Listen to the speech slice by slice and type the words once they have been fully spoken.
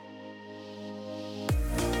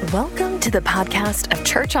Welcome to the podcast of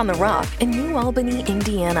Church on the Rock in New Albany,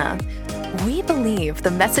 Indiana. We believe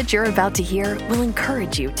the message you're about to hear will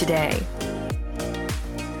encourage you today.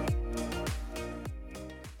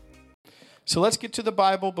 So let's get to the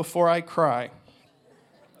Bible before I cry.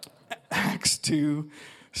 Acts 2,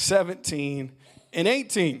 17 and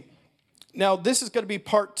 18. Now, this is going to be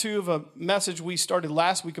part 2 of a message we started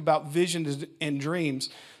last week about visions and dreams.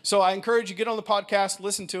 So I encourage you, get on the podcast,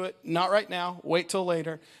 listen to it. Not right now, wait till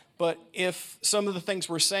later. But if some of the things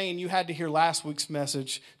we're saying, you had to hear last week's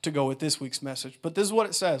message to go with this week's message. But this is what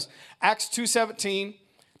it says. Acts 2:17,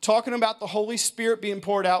 talking about the Holy Spirit being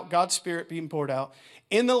poured out, God's Spirit being poured out.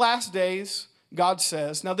 In the last days, God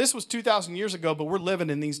says, now this was 2,000 years ago, but we're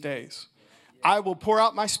living in these days. I will pour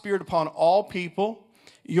out my Spirit upon all people.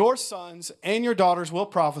 Your sons and your daughters will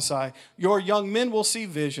prophesy. Your young men will see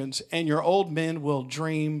visions, and your old men will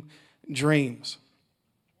dream dreams.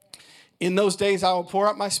 In those days, I will pour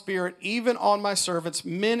out my Spirit even on my servants,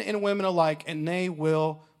 men and women alike, and they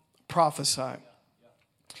will prophesy.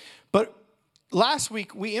 But last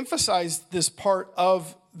week, we emphasized this part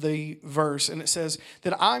of the verse, and it says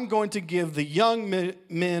that I'm going to give the young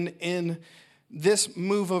men in this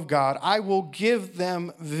move of God, I will give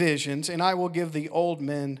them visions, and I will give the old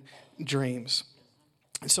men dreams.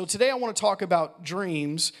 And so today I want to talk about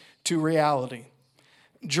dreams to reality.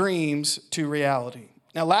 Dreams to reality.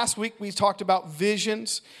 Now, last week we talked about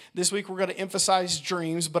visions. This week we're going to emphasize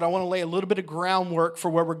dreams, but I want to lay a little bit of groundwork for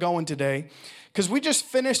where we're going today. Because we just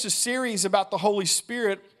finished a series about the Holy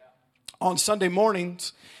Spirit on Sunday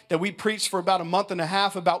mornings that we preached for about a month and a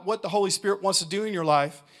half about what the Holy Spirit wants to do in your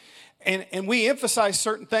life. And we emphasize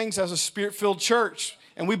certain things as a Spirit-filled church,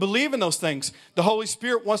 and we believe in those things. The Holy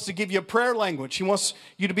Spirit wants to give you a prayer language. He wants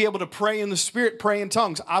you to be able to pray in the Spirit, pray in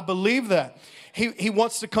tongues. I believe that. He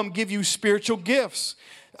wants to come give you spiritual gifts,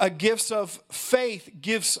 gifts of faith,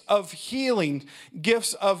 gifts of healing,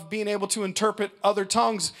 gifts of being able to interpret other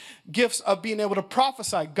tongues, gifts of being able to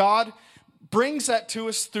prophesy. God brings that to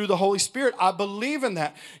us through the Holy Spirit. I believe in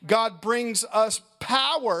that. God brings us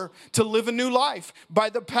power to live a new life by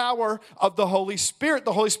the power of the Holy Spirit.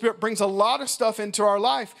 The Holy Spirit brings a lot of stuff into our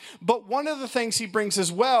life. But one of the things he brings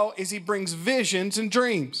as well is he brings visions and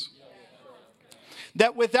dreams.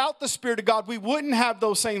 That without the Spirit of God, we wouldn't have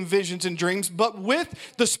those same visions and dreams. But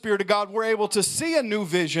with the Spirit of God, we're able to see a new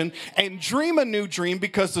vision and dream a new dream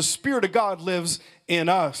because the Spirit of God lives in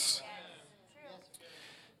us.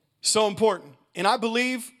 So important. And I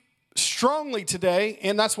believe strongly today,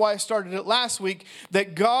 and that's why I started it last week,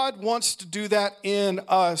 that God wants to do that in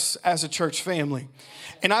us as a church family.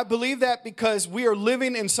 And I believe that because we are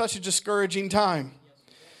living in such a discouraging time.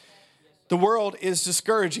 The world is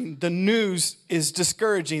discouraging. The news is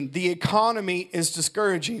discouraging. The economy is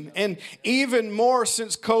discouraging. And even more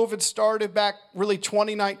since COVID started back really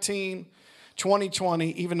 2019,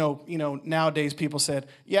 2020, even though, nowadays people said,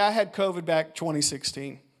 yeah, I had COVID back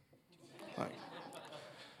 2016.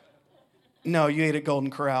 No, you ate at Golden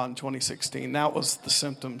Corral in 2016. That was the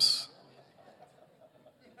symptoms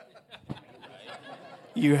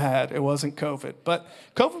you had. It wasn't COVID. But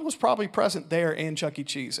COVID was probably present there and Chuck E.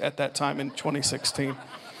 Cheese at that time in 2016.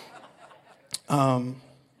 I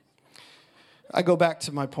go back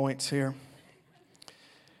to my points here.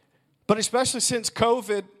 But especially since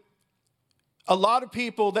COVID, a lot of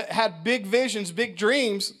people that had big visions, big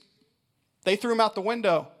dreams, they threw them out the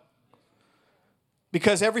window.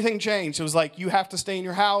 Because everything changed. It was like, you have to stay in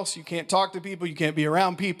your house. You can't talk to people. You can't be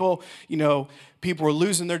around people. People were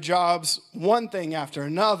losing their jobs. One thing after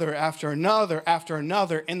another, after another, after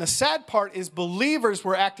another. And the sad part is believers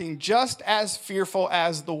were acting just as fearful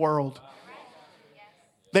as the world.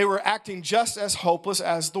 They were acting just as hopeless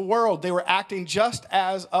as the world. They were acting just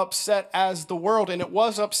as upset as the world. And it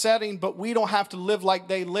was upsetting, but we don't have to live like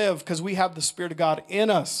they live because we have the Spirit of God in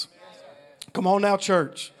us. Come on now,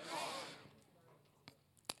 church.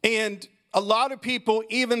 And a lot of people,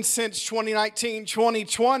 even since 2019,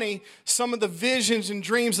 2020, some of the visions and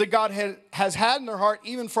dreams that God has had in their heart,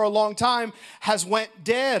 even for a long time, has went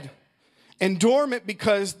dead and dormant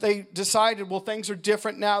because they decided, well, things are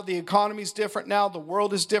different now. The economy's different now. The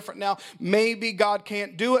world is different now. Maybe God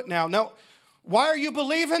can't do it now. No, why are you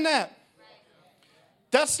believing that?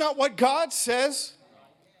 That's not what God says.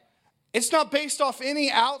 It's not based off any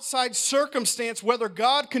outside circumstance whether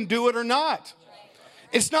God can do it or not.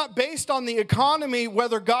 It's not based on the economy,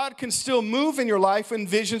 whether God can still move in your life in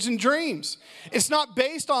visions and dreams. It's not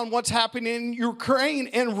based on what's happening in Ukraine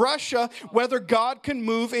and Russia, whether God can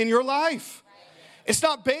move in your life. It's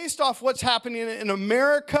not based off what's happening in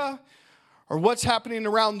America or what's happening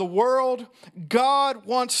around the world. God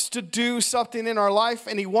wants to do something in our life,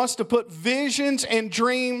 and he wants to put visions and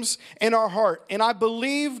dreams in our heart. And I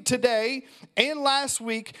believe today and last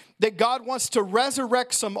week that God wants to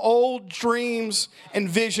resurrect some old dreams and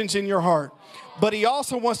visions in your heart. But he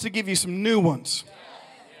also wants to give you some new ones.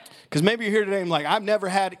 Because maybe you're here today and like, I've never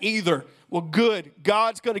had either. Well, good.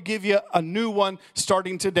 God's going to give you a new one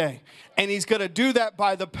starting today. And he's going to do that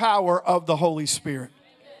by the power of the Holy Spirit.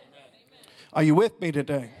 Are you with me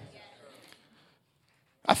today?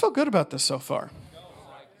 I feel good about this so far.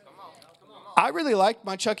 I really liked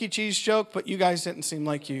my Chuck E. Cheese joke, but you guys didn't seem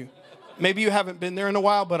like you. Maybe you haven't been there in a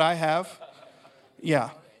while, but I have. Yeah,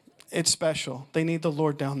 it's special. They need the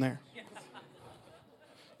Lord down there.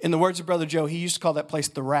 In the words of Brother Joe, he used to call that place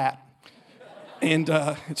the Rat. And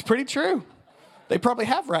it's pretty true. They probably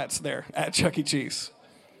have rats there at Chuck E. Cheese.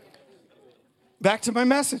 Back to my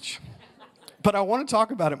message. But I want to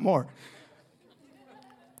talk about it more.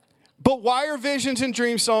 But why are visions and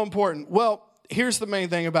dreams so important? Well, here's the main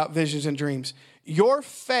thing about visions and dreams. Your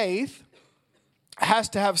faith has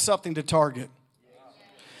to have something to target.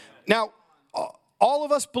 Now, all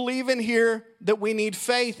of us believe in here that we need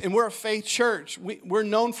faith, and we're a faith church. We're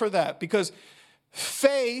known for that because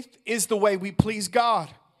faith is the way we please God.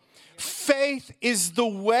 Faith is the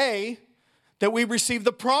way that we receive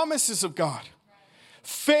the promises of God.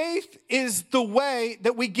 Faith is the way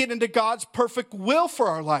that we get into God's perfect will for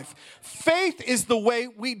our life. Faith is the way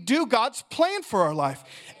we do God's plan for our life.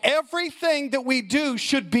 Everything that we do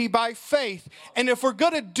should be by faith. And if we're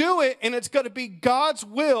going to do it and it's going to be God's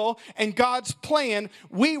will and God's plan,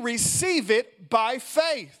 we receive it by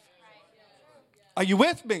faith. Are you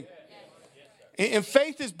with me? And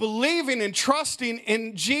faith is believing and trusting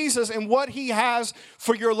in Jesus and what he has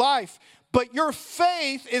for your life. But your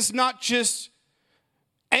faith is not just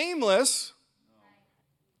aimless.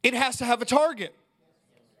 It has to have a target.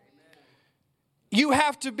 You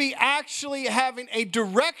have to be actually having a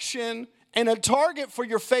direction and a target for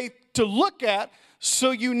your faith to look at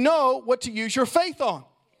so you know what to use your faith on.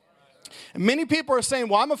 And many people are saying,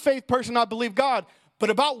 well, I'm a faith person, I believe God. But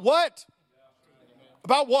about what?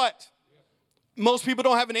 About what? Most people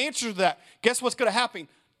don't have an answer to that. Guess what's going to happen?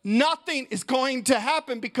 Nothing is going to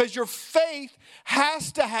happen because your faith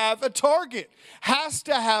has to have a target, has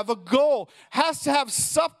to have a goal, has to have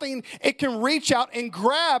something it can reach out and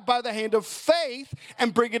grab by the hand of faith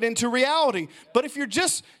and bring it into reality. But if you're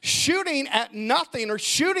just shooting at nothing or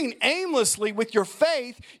shooting aimlessly with your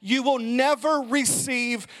faith, you will never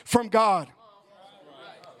receive from God.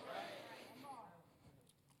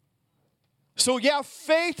 So yeah,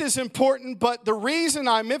 faith is important, but the reason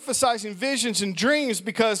I'm emphasizing visions and dreams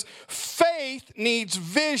because faith needs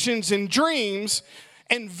visions and dreams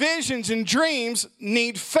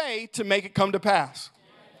need faith to make it come to pass.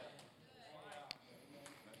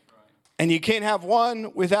 And you can't have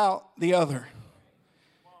one without the other.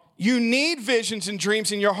 You need visions and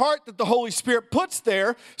dreams in your heart that the Holy Spirit puts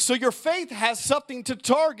there so your faith has something to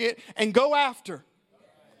target and go after.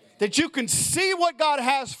 That you can see what God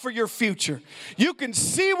has for your future. You can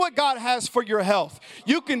see what God has for your health.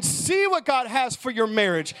 You can see what God has for your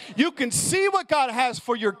marriage. You can see what God has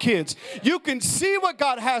for your kids. You can see what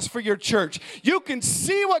God has for your church. You can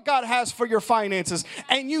see what God has for your finances.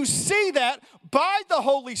 And you see that by the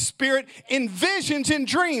Holy Spirit in visions and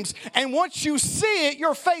dreams. And once you see it,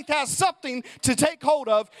 your faith has something to take hold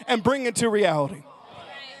of and bring into reality.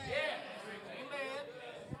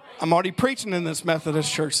 I'm already preaching in this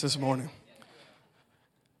Methodist church this morning.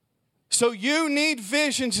 So you need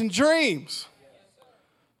visions and dreams.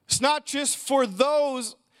 It's not just for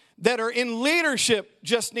those that are in leadership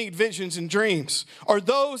just need visions and dreams, or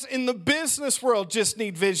those in the business world just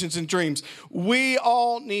need visions and dreams. We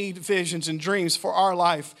all need visions and dreams for our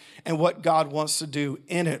life and what God wants to do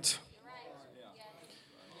in it.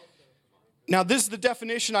 Now, this is the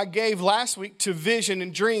definition I gave last week to vision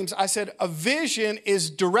and dreams. I said a vision is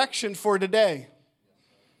direction for today,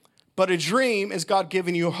 but a dream is God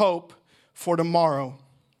giving you hope for tomorrow.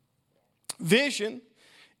 Vision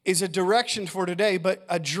is a direction for today, but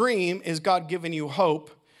a dream is God giving you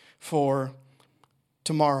hope for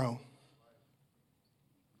tomorrow.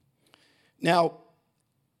 Now,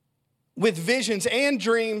 with visions and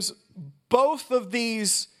dreams, both of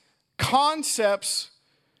these concepts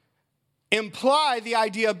imply the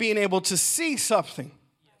idea of being able to see something.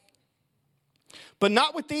 But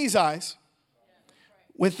not with these eyes,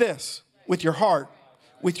 with this, with your heart,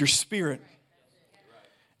 with your spirit.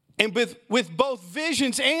 And with both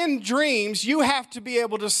visions and dreams, you have to be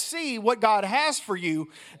able to see what God has for you,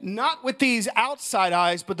 not with these outside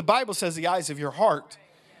eyes, but the Bible says the eyes of your heart,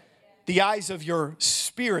 the eyes of your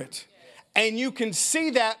spirit. And you can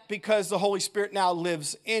see that because the Holy Spirit now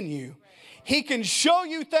lives in you. He can show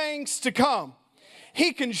you things to come.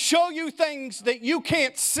 He can show you things that you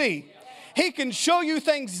can't see. He can show you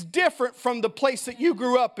things different from the place that you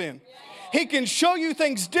grew up in. He can show you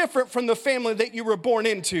things different from the family that you were born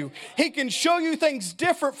into. He can show you things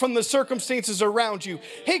different from the circumstances around you.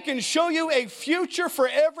 He can show you a future for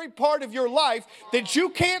every part of your life that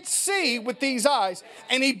you can't see with these eyes.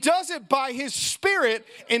 And He does it by His Spirit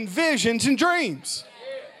in visions and dreams.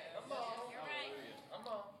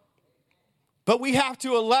 But we have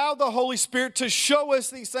to allow the Holy Spirit to show us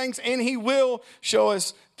these things, and He will show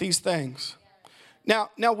us these things. Now,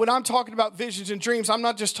 when I'm talking about visions and dreams, I'm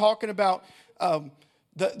not just talking about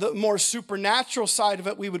the more supernatural side of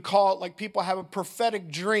it. We would call it like people have a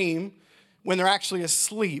prophetic dream when they're actually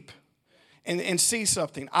asleep and see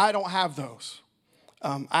something. I don't have those.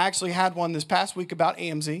 I actually had one this past week about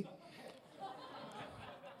Amzie.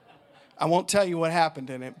 I won't tell you what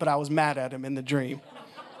happened in it, but I was mad at him in the dream.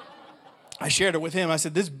 I shared it with him. I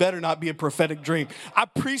said, this better not be a prophetic dream. I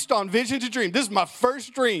preached on visions and dreams. This is my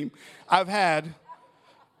first dream I've had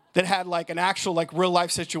that had like an actual like real life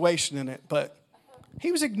situation in it. But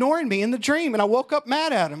he was ignoring me in the dream, and I woke up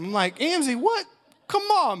mad at him. I'm like, Amzie, what? Come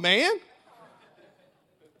on, man.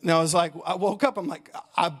 And I was like, I woke up, I'm like,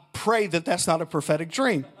 I pray that that's not a prophetic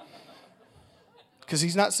dream. Because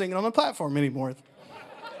he's not singing on the platform anymore.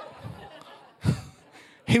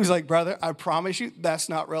 He was like, brother, I promise you, that's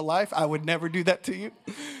not real life. I would never do that to you.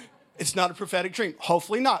 It's not a prophetic dream.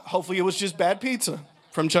 Hopefully not. Hopefully it was just bad pizza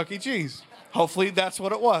from Chuck E. Cheese. Hopefully that's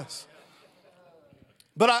what it was.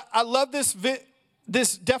 But I love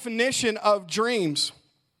this definition of dreams.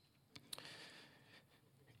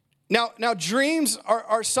 Now dreams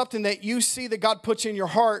are something that you see that God puts in your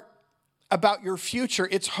heart about your future.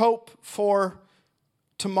 It's hope for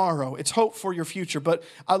tomorrow. It's hope for your future. But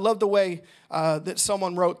I love the way that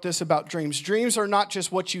someone wrote this about dreams. Dreams are not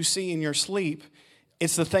just what you see in your sleep.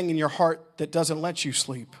 It's the thing in your heart that doesn't let you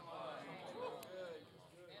sleep.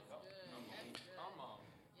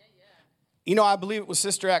 You know, I believe it was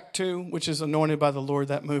Sister Act 2, which is Anointed by the Lord,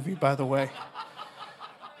 that movie, by the way.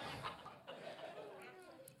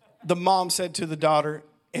 The mom said to the daughter,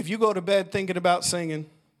 if you go to bed thinking about singing,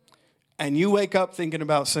 and you wake up thinking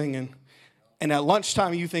about singing, and at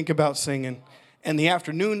lunchtime you think about singing, and the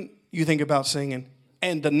afternoon you think about singing,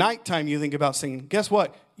 and the nighttime you think about singing, guess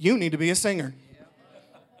what? You need to be a singer.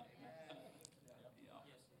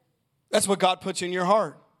 That's what God puts in your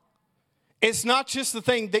heart. It's not just the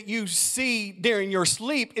thing that you see during your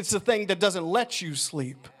sleep, it's the thing that doesn't let you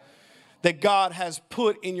sleep, that God has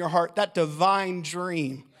put in your heart, that divine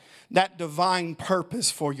dream, that divine purpose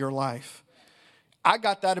for your life. I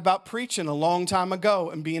got that about preaching a long time ago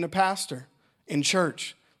and being a pastor in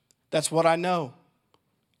church. That's what I know.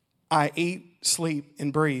 I eat, sleep,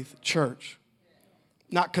 and breathe church.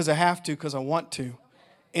 Not because I have to, because I want to.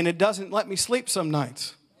 And it doesn't let me sleep some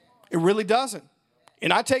nights. It really doesn't.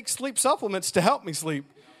 And I take sleep supplements to help me sleep.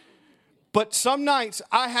 But some nights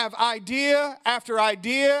I have idea after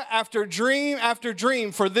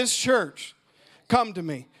dream for this church come to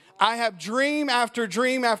me. I have dream after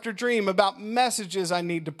dream after dream about messages I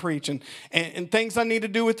need to preach and things I need to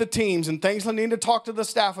do with the teams and things I need to talk to the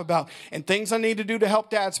staff about and things I need to do to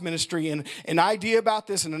help Dad's ministry and an idea about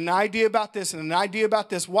this and an idea about this and an idea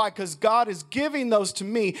about this. Why? Because God is giving those to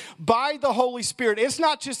me by the Holy Spirit. It's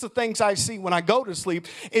not just the things I see when I go to sleep.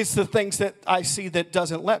 It's the things that I see that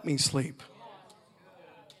doesn't let me sleep.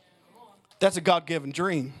 That's a God-given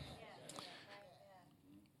dream.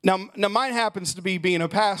 Now, mine happens to be being a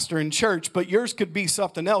pastor in church, but yours could be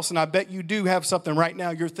something else, and I bet you do have something right now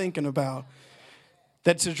you're thinking about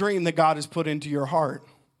that's a dream that God has put into your heart.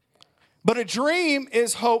 But a dream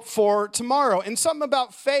is hope for tomorrow, and something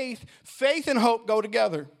about faith and hope go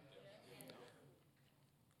together.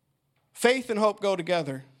 Faith and hope go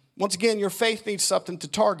together. Once again, your faith needs something to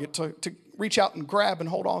target, to reach out and grab and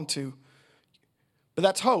hold on to. But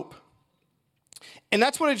that's hope. And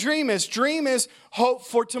that's what a dream is. Dream is hope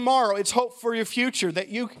for tomorrow. It's hope for your future, that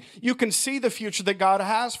you can see the future that God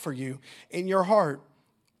has for you in your heart.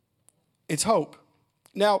 It's hope.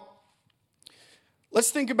 Now, let's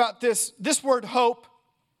think about this. This word hope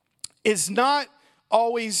is not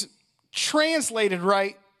always translated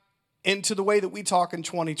right into the way that we talk in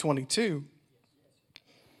 2022.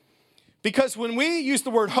 Because when we use the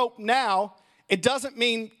word hope now, it doesn't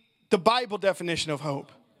mean the Bible definition of hope.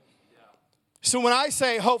 So when I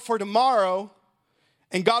say hope for tomorrow,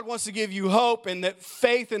 and God wants to give you hope and that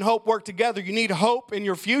faith and hope work together, you need hope in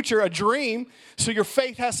your future, a dream, so your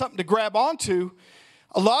faith has something to grab onto.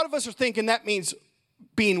 A lot of us are thinking that means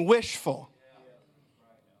being wishful.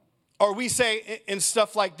 Or we say in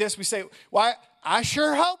stuff like this, we say, well, I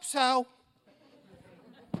sure hope so.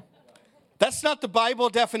 That's not the Bible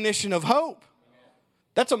definition of hope.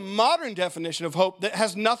 That's a modern definition of hope that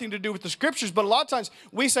has nothing to do with the scriptures. But a lot of times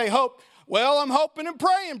we say hope, well, I'm hoping and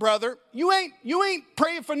praying, brother. You ain't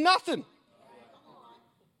praying for nothing.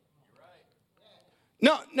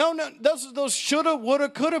 No. Those shoulda, woulda,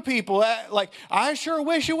 coulda people. Like, I sure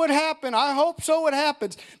wish it would happen. I hope so it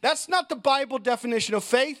happens. That's not the Bible definition of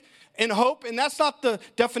faith and hope, and that's not the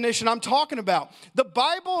definition I'm talking about. The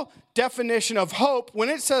Bible definition of hope, when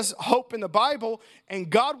it says hope in the Bible, and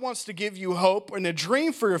God wants to give you hope and a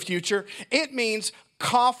dream for your future, it means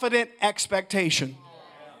confident expectation.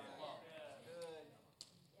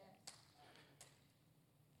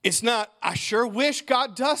 It's not, I sure wish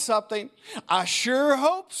God does something. I sure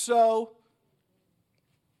hope so.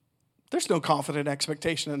 There's no confident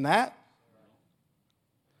expectation in that.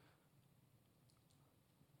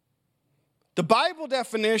 The Bible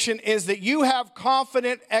definition is that you have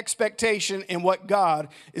confident expectation in what God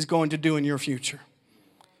is going to do in your future.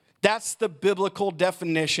 That's the biblical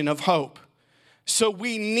definition of hope. So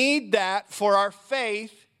we need that for our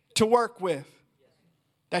faith to work with.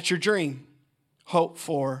 That's your dream. Hope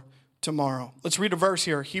for tomorrow. Let's read a verse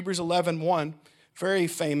here. Hebrews 11:1, very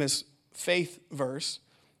famous faith verse.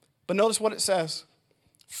 But notice what it says.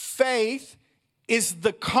 Faith is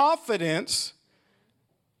the confidence,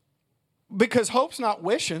 because hope's not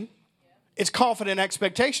wishing. It's confident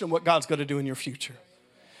expectation of what God's going to do in your future.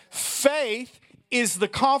 Faith is the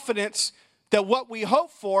confidence that what we hope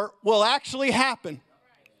for will actually happen.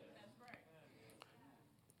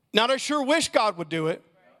 Not I sure wish God would do it.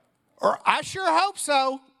 Or I sure hope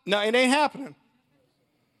so. No, it ain't happening.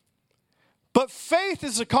 But faith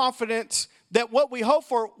is the confidence that what we hope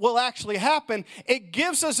for will actually happen. It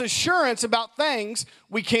gives us assurance about things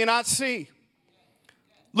we cannot see.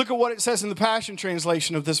 Look at what it says in the Passion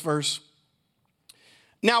Translation of this verse.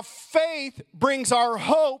 Now faith brings our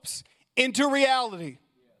hopes into reality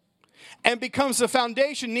and becomes the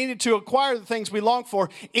foundation needed to acquire the things we long for.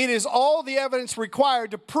 It is all the evidence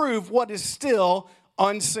required to prove what is still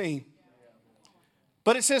unseen.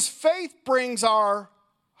 But it says faith brings our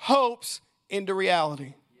hopes into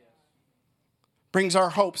reality. Brings our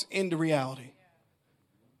hopes into reality.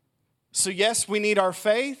 So yes, we need our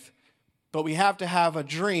faith, but we have to have a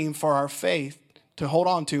dream for our faith to hold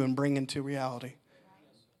on to and bring into reality.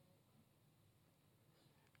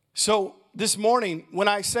 So this morning, when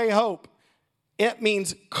I say hope, it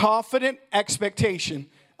means confident expectation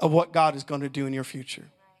of what God is going to do in your future.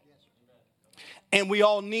 And we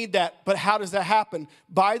all need that. But how does that happen?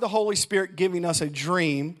 By the Holy Spirit giving us a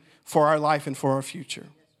dream for our life and for our future.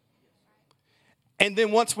 And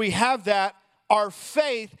then once we have that, our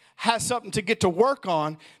faith has something to get to work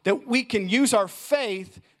on, that we can use our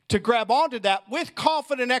faith to grab onto that with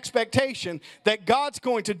confident expectation that God's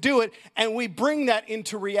going to do it, and we bring that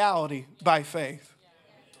into reality by faith.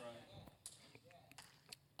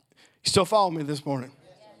 You still follow me this morning?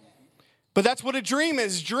 But that's what a dream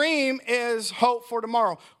is. Dream is hope for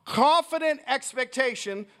tomorrow. Confident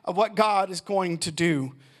expectation of what God is going to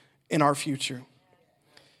do in our future.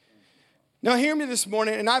 Now hear me this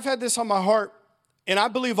morning, and I've had this on my heart, and I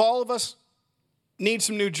believe all of us need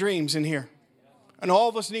some new dreams in here. And all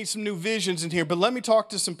of us need some new visions in here. But let me talk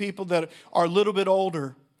to some people that are a little bit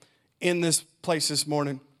older in this place this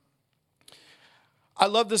morning. I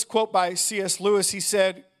love this quote by C.S. Lewis. He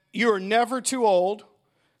said, "You are never too old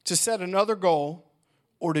to set another goal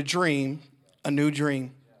or to dream a new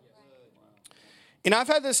dream." And I've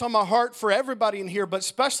had this on my heart for everybody in here, but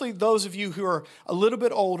especially those of you who are a little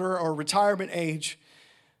bit older or retirement age,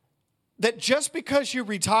 that just because you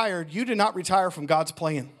retired, you did not retire from God's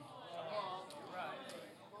plan.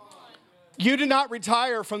 You did not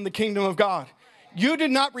retire from the kingdom of God. You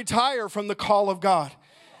did not retire from the call of God.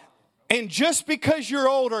 And just because you're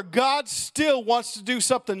older, God still wants to do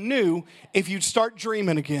something new if you start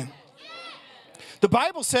dreaming again. The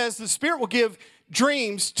Bible says the Spirit will give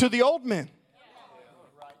dreams to the old men.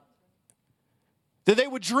 That they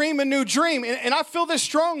would dream a new dream. And I feel this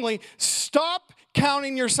strongly. Stop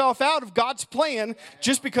counting yourself out of God's plan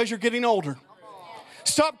just because you're getting older.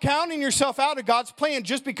 Stop counting yourself out of God's plan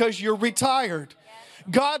just because you're retired.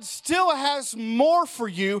 God still has more for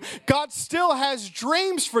you. God still has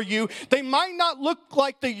dreams for you. They might not look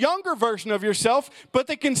like the younger version of yourself, but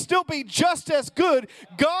they can still be just as good.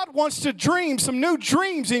 God wants to dream some new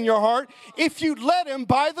dreams in your heart if you let Him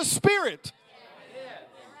by the Spirit.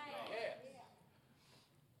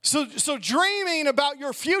 So dreaming about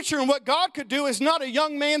your future and what God could do is not a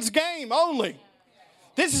young man's game only.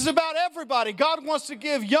 This is about everybody. God wants to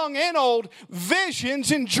give young and old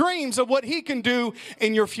visions and dreams of what he can do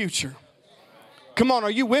in your future. Come on,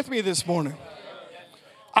 are you with me this morning?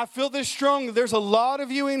 I feel this strong. There's a lot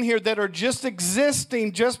of you in here that are just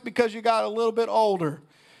existing just because you got a little bit older.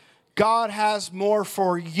 God has more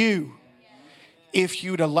for you if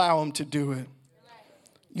you'd allow him to do it.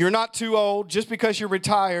 You're not too old. Just because you're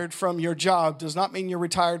retired from your job does not mean you're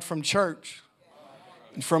retired from church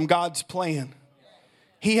and from God's plan.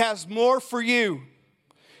 He has more for you.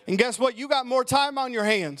 And guess what? You got more time on your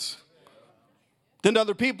hands than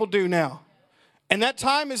other people do now. And that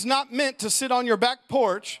time is not meant to sit on your back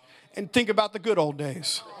porch and think about the good old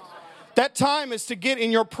days. That time is to get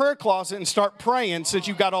in your prayer closet and start praying since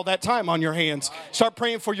you've got all that time on your hands. Start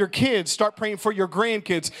praying for your kids. Start praying for your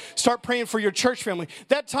grandkids. Start praying for your church family.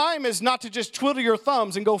 That time is not to just twiddle your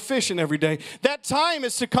thumbs and go fishing every day. That time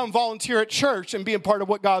is to come volunteer at church and be a part of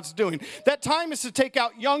what God's doing. That time is to take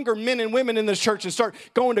out younger men and women in this church and start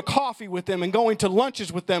going to coffee with them and going to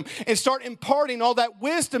lunches with them and start imparting all that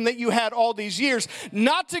wisdom that you had all these years,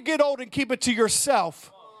 not to get old and keep it to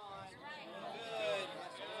yourself.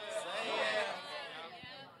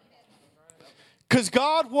 Because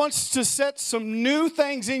God wants to set some new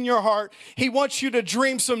things in your heart. He wants you to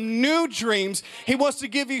dream some new dreams. He wants to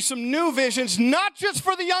give you some new visions, not just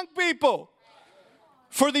for the young people,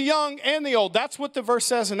 for the young and the old. That's what the verse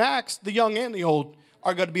says in Acts. The young and the old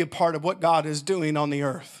are going to be a part of what God is doing on the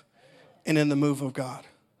earth and in the move of God.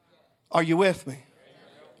 Are you with me?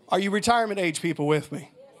 Are you retirement age people with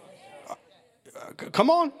me? Come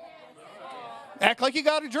on. Act like you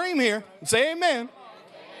got a dream here. Say amen.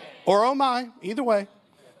 Or oh my, either way.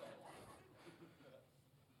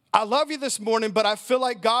 I love you this morning, but I feel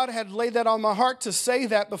like God had laid that on my heart to say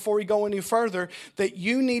that before we go any further, that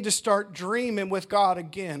you need to start dreaming with God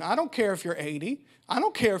again. I don't care if you're 80. I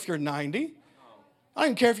don't care if you're 90. I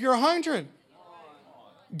don't care if you're 100.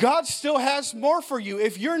 God still has more for you.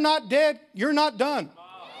 If you're not dead, you're not done.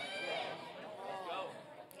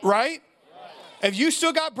 Right? If you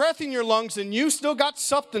still got breath in your lungs, then you still got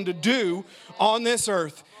something to do on this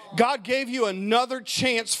earth. God gave you another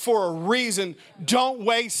chance for a reason. Don't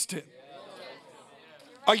waste it.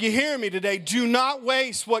 Are you hearing me today? Do not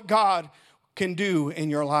waste what God can do in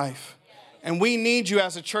your life. And we need you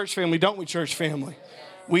as a church family, don't we, church family?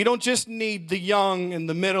 We don't just need the young and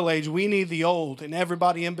the middle-aged. We need the old and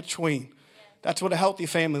everybody in between. That's what a healthy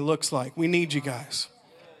family looks like. We need you guys.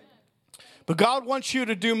 But God wants you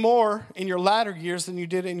to do more in your latter years than you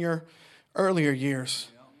did in your earlier years.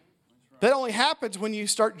 That only happens when you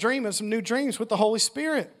start dreaming some new dreams with the Holy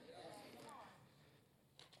Spirit.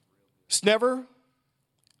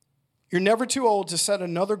 You're never too old to set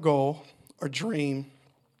another goal or dream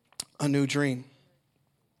a new dream.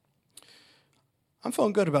 I'm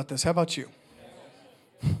feeling good about this. How about you?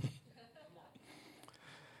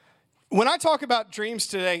 When I talk about dreams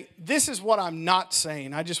today, this is what I'm not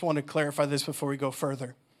saying. I just want to clarify this before we go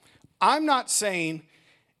further. I'm not saying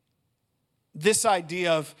this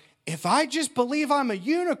idea of, if I just believe I'm a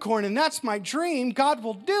unicorn and that's my dream, God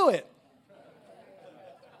will do it.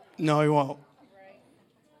 No, he won't.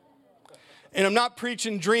 And I'm not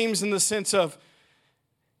preaching dreams in the sense of,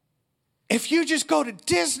 if you just go to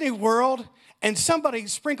Disney World and somebody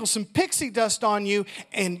sprinkles some pixie dust on you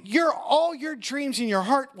and all your dreams in your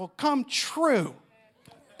heart will come true.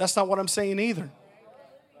 That's not what I'm saying either.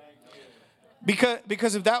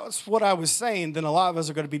 Because if that was what I was saying, then a lot of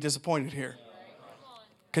us are going to be disappointed here.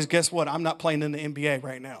 Because guess what? I'm not playing in the NBA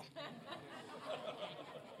right now.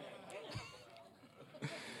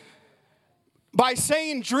 By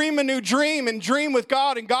saying dream a new dream and dream with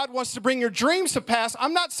God and God wants to bring your dreams to pass,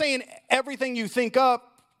 I'm not saying everything you think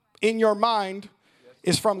up in your mind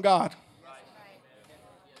is from God.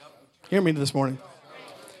 Hear me this morning.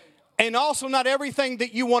 And also not everything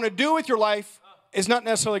that you want to do with your life is not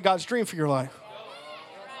necessarily God's dream for your life.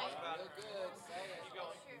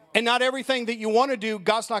 And not everything that you want to do,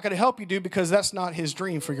 God's not going to help you do because that's not his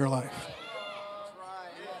dream for your life.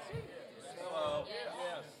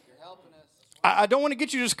 I don't want to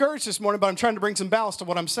get you discouraged this morning, but I'm trying to bring some balance to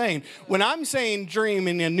what I'm saying. When I'm saying dream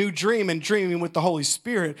and a new dream and dreaming with the Holy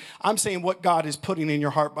Spirit, I'm saying what God is putting in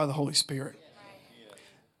your heart by the Holy Spirit.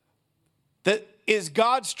 That is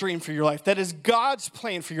God's dream for your life. That is God's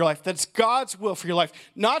plan for your life. That's God's will for your life.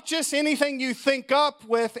 Not just anything you think up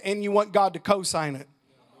with and you want God to co-sign it.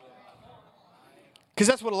 Because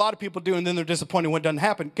that's what a lot of people do, and then they're disappointed when it doesn't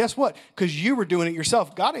happen. Guess what? Because you were doing it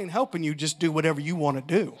yourself. God ain't helping you just do whatever you want to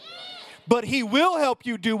do. But he will help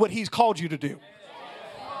you do what he's called you to do.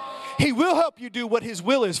 He will help you do what his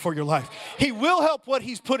will is for your life. He will help what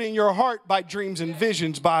he's put in your heart by dreams and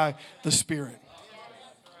visions by the Spirit.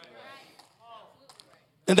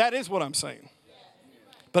 And that is what I'm saying.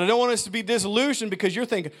 But I don't want us to be disillusioned because you're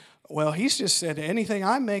thinking, well, he's just said anything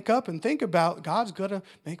I make up and think about, God's going to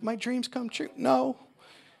make my dreams come true. No.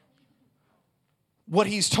 What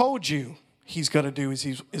he's told you he's going to do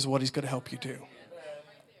is what he's going to help you do.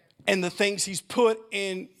 And the things he's put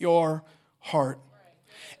in your heart.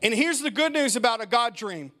 And here's the good news about a God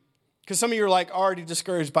dream. Because some of you are like already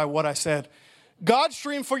discouraged by what I said. God's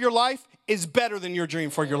dream for your life is better than your dream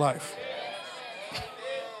for your life.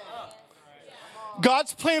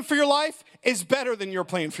 God's plan for your life is better than your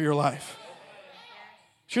plan for your life.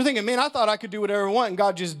 So you're thinking, man, I thought I could do whatever I want, and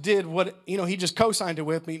God just did what, he just co-signed it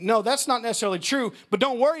with me. No, that's not necessarily true, but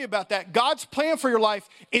don't worry about that. God's plan for your life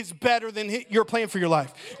is better than your plan for your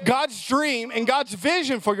life. God's dream and God's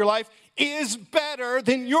vision for your life is better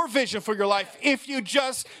than your vision for your life if you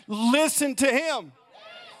just listen to him.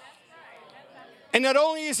 And not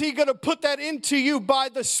only is he going to put that into you by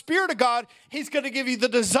the Spirit of God, he's going to give you the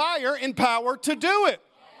desire and power to do it.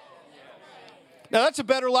 Now, that's a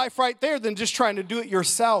better life right there than just trying to do it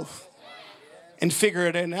yourself and figure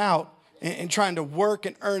it out and trying to work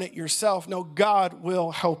and earn it yourself. No, God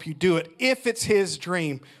will help you do it if it's his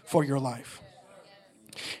dream for your life.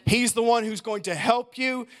 He's the one who's going to help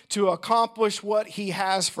you to accomplish what he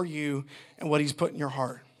has for you and what he's put in your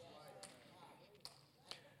heart.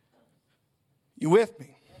 You with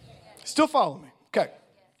me? Still follow me? Okay.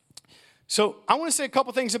 So I want to say a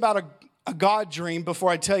couple things about a God dream before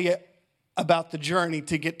I tell you about the journey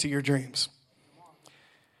to get to your dreams.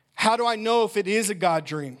 How do I know if it is a God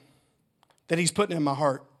dream that he's putting in my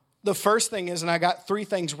heart? The first thing is, and I got 3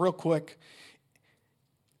 things real quick.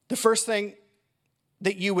 The first thing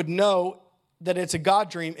that you would know that it's a God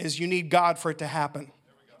dream is you need God for it to happen.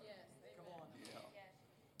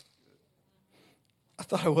 I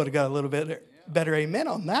thought I would have got a little bit better amen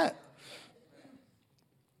on that.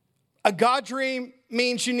 A God dream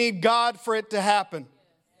means you need God for it to happen.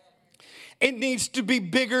 It needs to be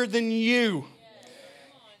bigger than you.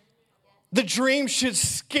 The dream should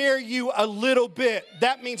scare you a little bit.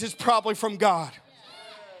 That means it's probably from God.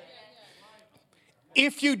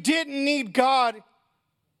 If you didn't need God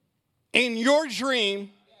in your dream,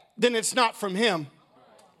 then it's not from him.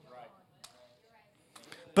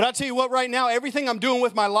 But I tell you what, right now, everything I'm doing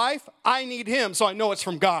with my life, I need him, so I know it's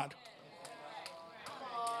from God.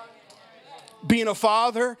 Being a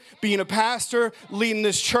father, being a pastor, leading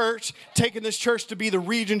this church, taking this church to be the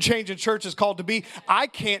region-changing church it's called to be, I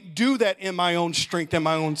can't do that in my own strength and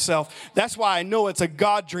my own self. That's why I know it's a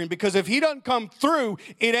God dream, because if he doesn't come through,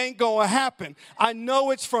 it ain't going to happen. I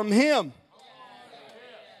know it's from him.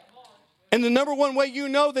 And the number one way you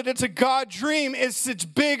know that it's a God dream is it's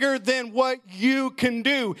bigger than what you can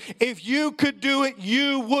do. If you could do it,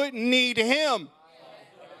 you wouldn't need him.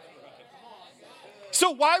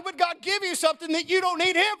 So why would God give you something that you don't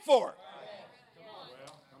need him for?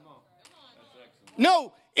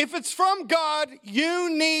 No, if it's from God, you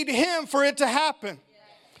need him for it to happen.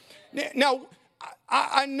 Now,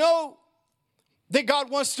 I know that God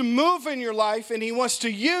wants to move in your life and he wants to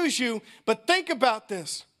use you, but think about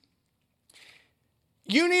this.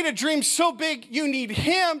 You need a dream so big, you need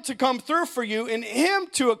him to come through for you and him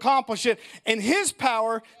to accomplish it and his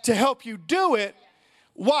power to help you do it.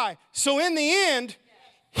 Why? So in the end,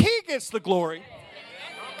 he gets the glory,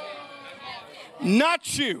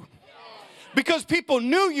 not you. Because people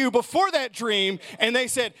knew you before that dream and they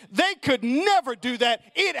said they could never do that.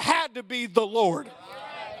 It had to be the Lord.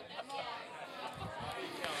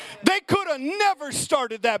 They could have never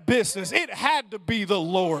started that business. It had to be the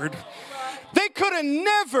Lord. They could have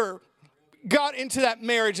never got into that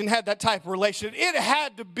marriage and had that type of relationship. It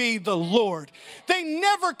had to be the Lord. They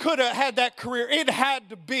never could have had that career. It had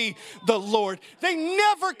to be the Lord. They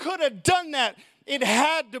never could have done that. It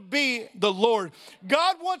had to be the Lord.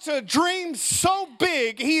 God wants a dream so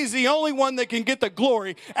big, he's the only one that can get the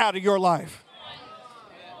glory out of your life.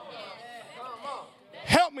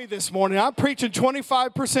 Help me this morning. I'm preaching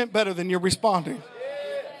 25% better than you're responding.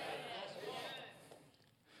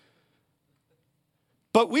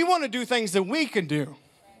 But we want to do things that we can do.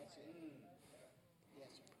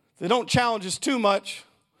 They don't challenge us too much,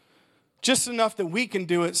 just enough that we can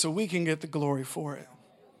do it so we can get the glory for it.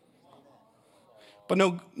 But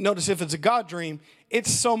no, notice if it's a God dream,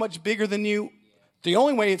 it's so much bigger than you. The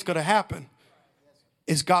only way it's going to happen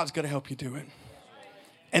is God's going to help you do it.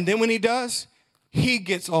 And then when he does, he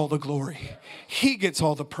gets all the glory. He gets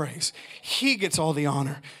all the praise. He gets all the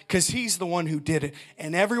honor because he's the one who did it.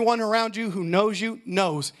 And everyone around you who knows you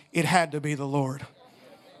knows it had to be the Lord.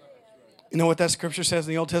 You know what that scripture says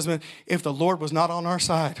in the Old Testament? If the Lord was not on our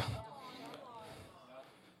side,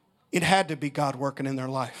 it had to be God working in their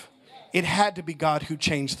life. It had to be God who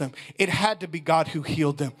changed them. It had to be God who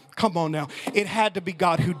healed them. Come on now. It had to be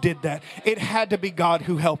God who did that. It had to be God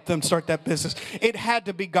who helped them start that business. It had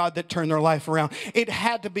to be God that turned their life around. It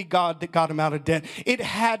had to be God that got them out of debt. It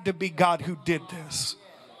had to be God who did this.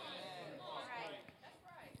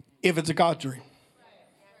 If it's a God dream.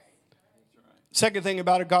 Second thing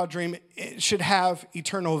about a God dream, it should have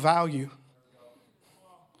eternal value.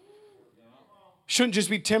 Shouldn't just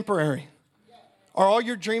be temporary. Are all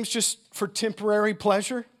your dreams just for temporary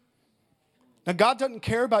pleasure? Now, God doesn't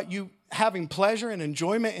care about you having pleasure and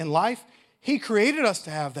enjoyment in life. He created us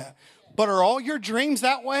to have that. But are all your dreams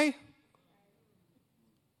that way?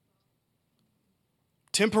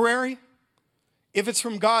 Temporary? If it's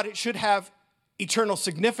from God, it should have eternal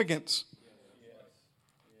significance.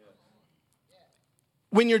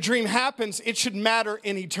 When your dream happens, it should matter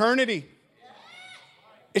in eternity.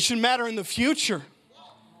 It should matter in the future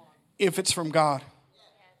if it's from God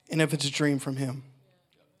and if it's a dream from Him.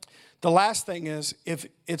 The last thing is, if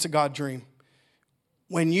it's a God dream,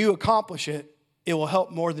 when you accomplish it, it will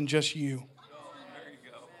help more than just you.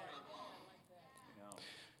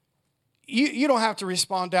 You don't have to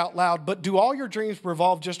respond out loud, but do all your dreams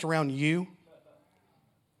revolve just around you?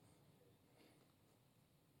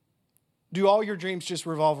 Do all your dreams just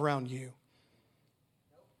revolve around you?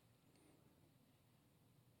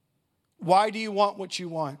 Why do you want what you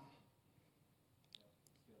want?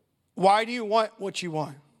 Why do you want what you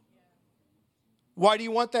want? Why do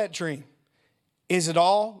you want that dream? Is it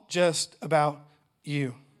all just about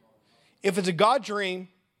you? If it's a God dream,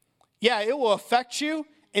 yeah, it will affect you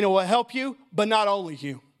and it will help you, but not only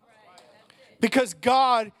you. Because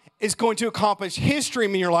God is going to accomplish His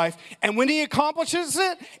dream in your life, and when He accomplishes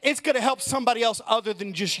it, it's going to help somebody else other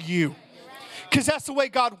than just you. Because that's the way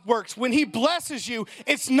God works. When He blesses you,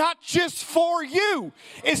 it's not just for you.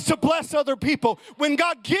 It's to bless other people. When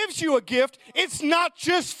God gives you a gift, it's not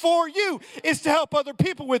just for you. It's to help other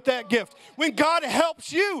people with that gift. When God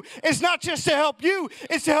helps you, it's not just to help you.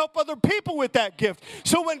 It's to help other people with that gift.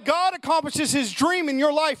 So when God accomplishes His dream in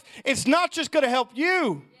your life, it's not just going to help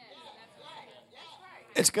you.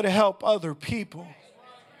 It's going to help other people.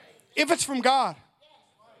 If it's from God.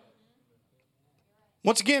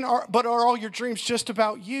 Once again, are all your dreams just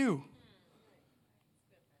about you?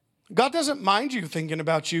 God doesn't mind you thinking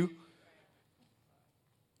about you.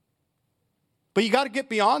 But you got to get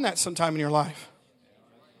beyond that sometime in your life.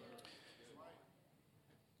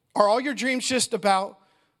 Are all your dreams just about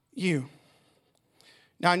you?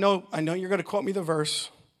 Now, I know you're going to quote me the verse.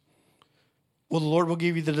 Well, the Lord will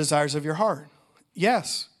give you the desires of your heart.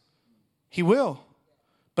 Yes, He will.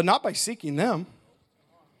 But not by seeking them.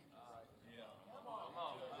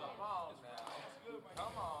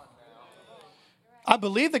 I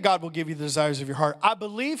believe that God will give you the desires of your heart. I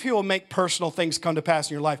believe He will make personal things come to pass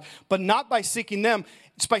in your life, but not by seeking them.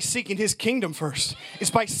 It's by seeking His kingdom first.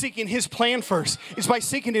 It's by seeking His plan first. It's by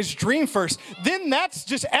seeking His dream first. Then that's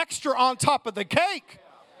just extra on top of the cake.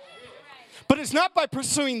 But it's not by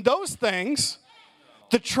pursuing those things,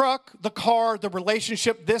 the truck, the car, the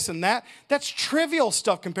relationship, this and that. That's trivial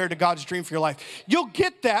stuff compared to God's dream for your life. You'll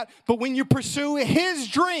get that, but when you pursue His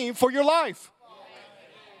dream for your life.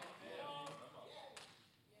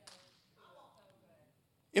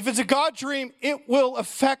 If it's a God dream, it will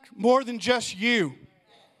affect more than just you.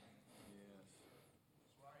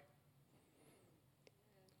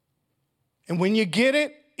 And when you get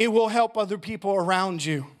it, it will help other people around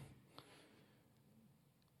you.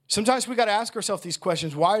 Sometimes we got to ask ourselves these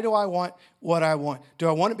questions. Why do I want what I want? Do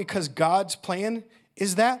I want it because God's plan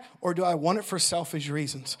is that? Or do I want it for selfish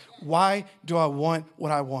reasons? Why do I want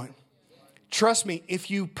what I want? Trust me, if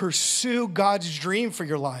you pursue God's dream for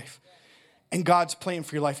your life, and God's plan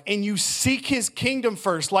for your life, and you seek His kingdom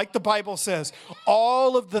first, like the Bible says,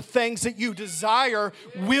 all of the things that you desire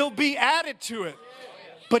will be added to it.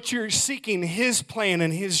 But you're seeking His plan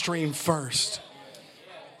and His dream first.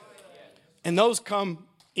 And those come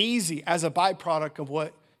easy as a byproduct of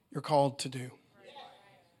what you're called to do.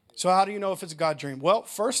 So how do you know if it's a God dream? Well,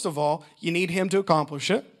 first of all, you need Him to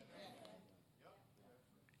accomplish it.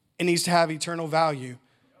 It needs to have eternal value.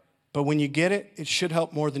 But when you get it, it should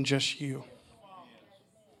help more than just you.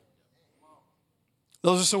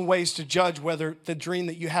 Those are some ways to judge whether the dream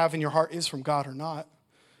that you have in your heart is from God or not.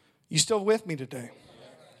 You still with me today?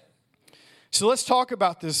 So let's talk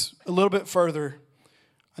about this a little bit further.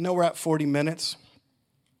 I know we're at 40 minutes.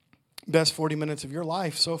 Best 40 minutes of your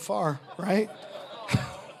life so far, right?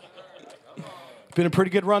 It's been a pretty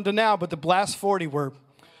good run to now, but the last 40 were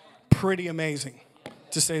pretty amazing,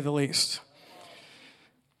 to say the least.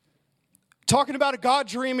 Talking about a God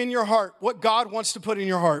dream in your heart, what God wants to put in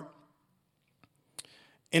your heart.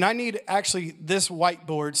 And I need actually this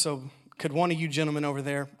whiteboard, so could one of you gentlemen over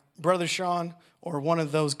there, Brother Sean, or one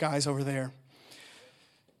of those guys over there,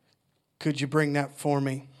 could you bring that for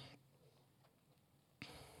me?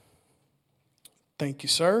 Thank you,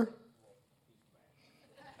 sir.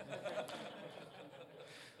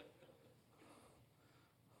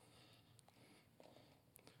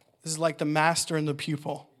 This is like the master and the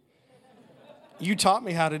pupil. You taught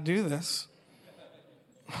me how to do this.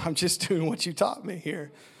 I'm just doing what you taught me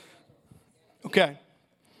here. Okay.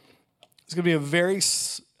 It's going to be a very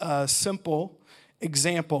simple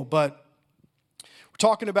example, but we're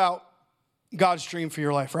talking about God's dream for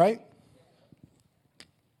your life, right?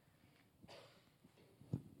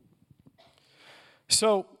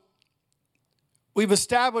 So we've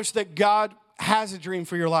established that God has a dream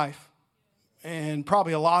for your life, and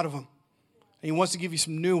probably a lot of them. And he wants to give you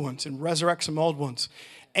some new ones and resurrect some old ones.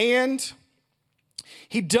 And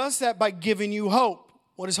he does that by giving you hope.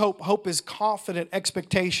 What is hope? Hope is confident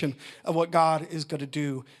expectation of what God is going to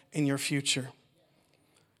do in your future.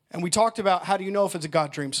 And we talked about how do you know if it's a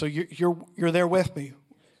God dream. So you're there with me.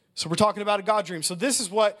 So we're talking about a God dream. So this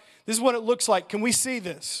is what it looks like. Can we see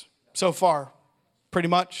this so far? Pretty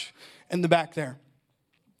much in the back there.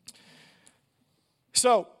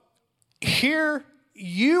 So here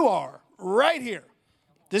you are, right here.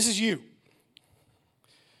 This is you.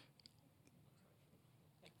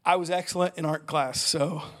 I was excellent in art class,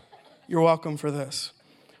 so you're welcome for this.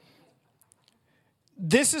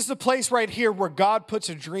 This is the place right here where God puts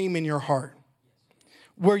a dream in your heart,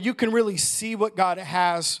 where you can really see what God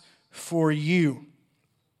has for you.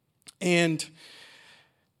 And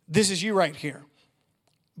this is you right here.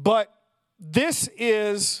 But this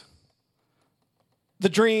is the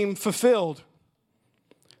dream fulfilled,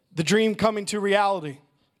 the dream coming to reality.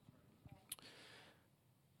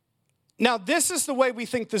 Now, this is the way we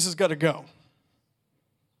think this is going to go.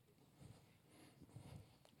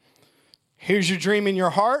 Here's your dream in your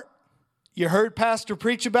heart. You heard Pastor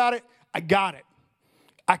preach about it. I got it.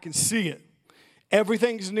 I can see it.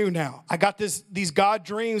 Everything's new now. I got these God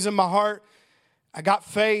dreams in my heart. I got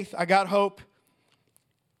faith. I got hope.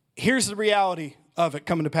 Here's the reality of it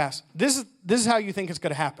coming to pass. This is how you think it's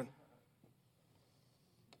going to happen.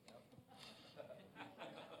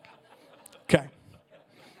 Okay.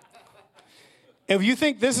 If you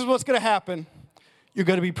think this is what's going to happen, you're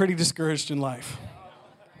going to be pretty discouraged in life.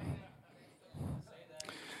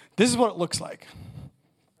 This is what it looks like.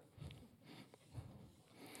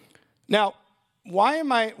 Now, why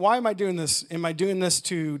am I doing this? Am I doing this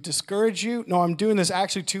to discourage you? No, I'm doing this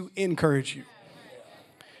actually to encourage you.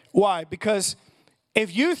 Why? Because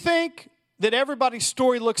if you think that everybody's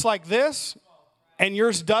story looks like this and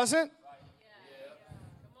yours doesn't,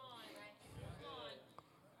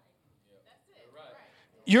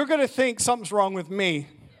 you're going to think something's wrong with me.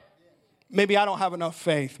 Maybe I don't have enough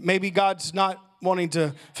faith. Maybe God's not wanting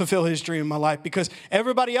to fulfill his dream in my life because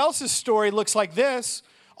everybody else's story looks like this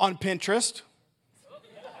on Pinterest.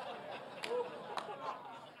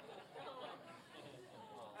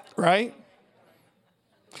 Right?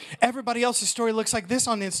 Everybody else's story looks like this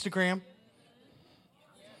on Instagram.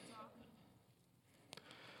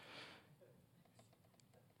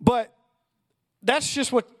 But that's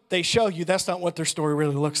just what they show you. That's not what their story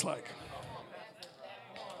really looks like.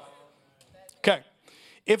 Okay.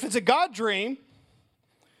 If it's a God dream,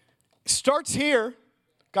 it starts here.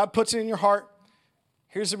 God puts it in your heart.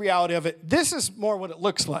 Here's the reality of it. This is more what it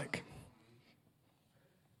looks like.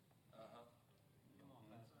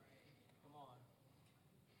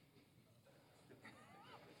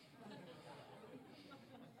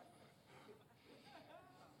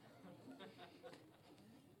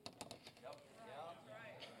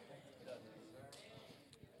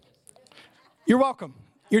 You're welcome.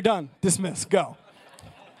 You're done. Dismiss. Go.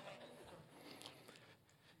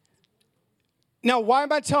 Now, why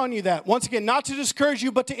am I telling you that? Once again, not to discourage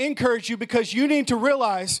you, but to encourage you because you need to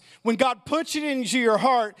realize when God puts it into your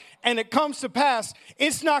heart and it comes to pass,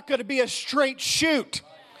 it's not going to be a straight shoot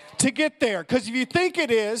to get there. Because if you think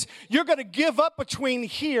it is, you're going to give up between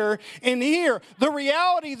here and here. The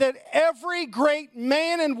reality that every great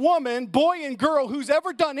man and woman, boy and girl who's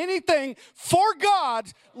ever done anything for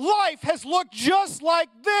God, life has looked just like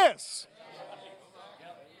this.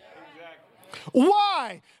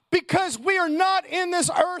 Why? Because we are not in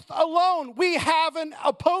this earth alone. We have an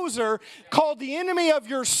opposer called the enemy of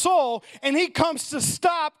your soul, and he comes to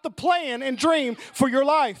stop the plan and dream for your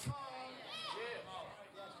life.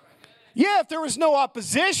 Yeah, if there was no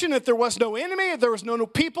opposition, if there was no enemy, if there was no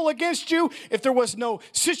people against you, if there was no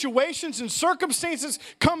situations and circumstances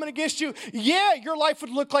coming against you, yeah, your life would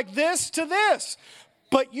look like this to this.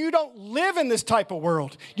 But you don't live in this type of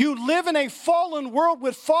world. You live in a fallen world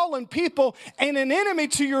with fallen people and an enemy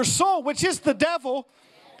to your soul, which is the devil,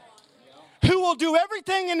 who will do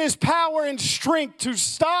everything in his power and strength to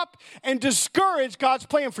stop and discourage God's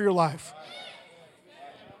plan for your life.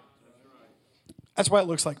 That's why it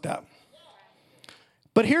looks like that.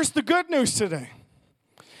 But here's the good news today.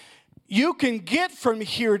 You can get from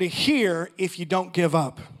here to here if you don't give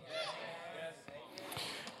up.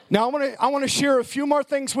 Now, I want to share a few more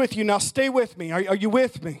things with you. Now, stay with me. Are you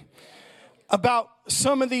with me? About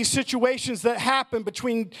some of these situations that happen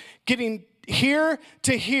between getting here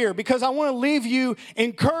to here, because I want to leave you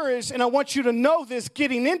encouraged, and I want you to know this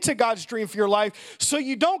getting into God's dream for your life, so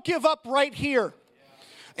you don't give up right here.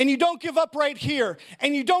 And you don't give up right here.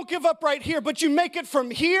 And you don't give up right here, but you make it from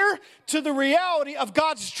here to the reality of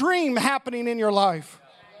God's dream happening in your life.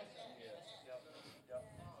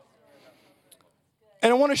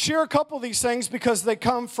 And I want to share a couple of these things because they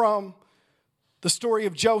come from the story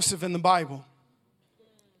of Joseph in the Bible.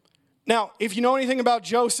 Now, if you know anything about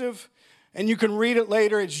Joseph, and you can read it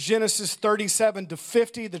later, it's Genesis 37 to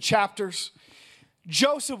 50, the chapters.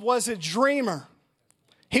 Joseph was a dreamer.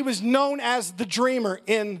 He was known as the dreamer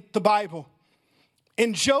in the Bible.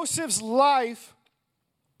 And Joseph's life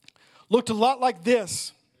looked a lot like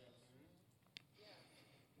this.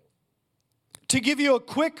 To give you a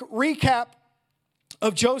quick recap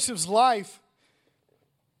of Joseph's life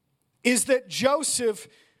is that Joseph,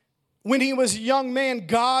 when he was a young man,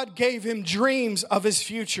 God gave him dreams of his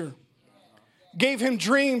future. Gave him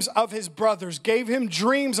dreams of his brothers, gave him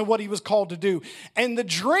dreams of what he was called to do. And the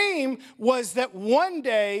dream was that one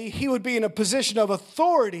day he would be in a position of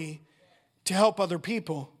authority to help other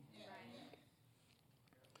people.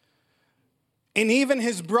 And even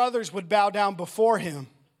his brothers would bow down before him.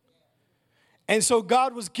 And so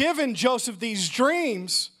God was giving Joseph these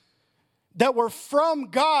dreams that were from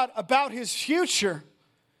God about his future.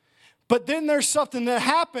 But then there's something that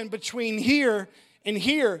happened between here and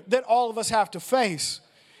here that all of us have to face.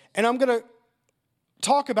 And I'm going to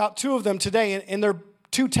talk about two of them today. And they're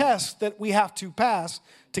two tests that we have to pass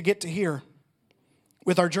to get to here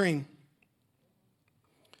with our dream.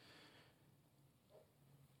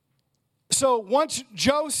 So once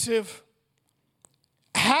Joseph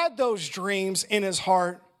had those dreams in his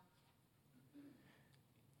heart,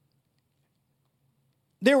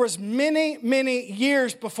 there was many, many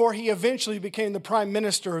years before he eventually became the prime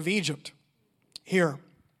minister of Egypt here.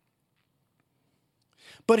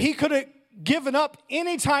 But he could have given up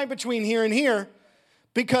any time between here and here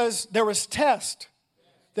because there was test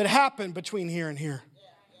that happened between here and here.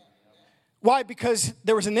 Why? Because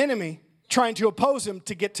there was an enemy trying to oppose him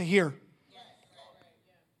to get to here.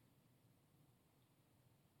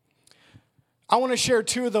 I want to share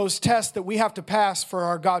two of those tests that we have to pass for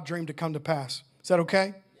our God dream to come to pass. Is that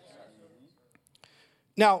okay?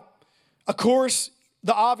 Now, of course,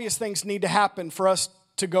 the obvious things need to happen for us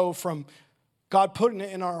to go from God putting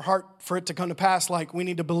it in our heart for it to come to pass, like we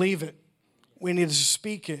need to believe it. We need to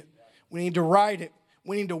speak it. We need to write it.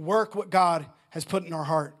 We need to work what God has put in our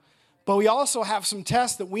heart. But we also have some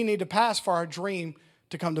tests that we need to pass for our dream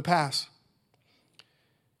to come to pass.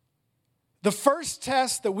 The first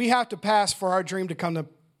test that we have to pass for our dream to come to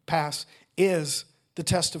pass is the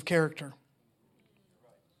test of character.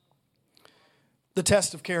 The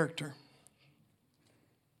test of character.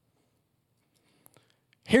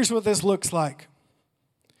 Here's what this looks like.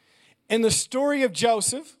 In the story of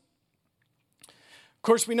Joseph, of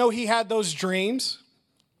course, we know he had those dreams.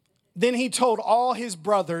 Then he told all his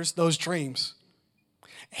brothers those dreams.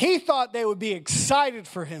 He thought they would be excited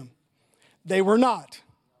for him. They were not,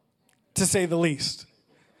 to say the least.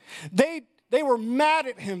 They were mad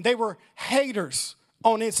at him. They were haters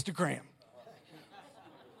on Instagram,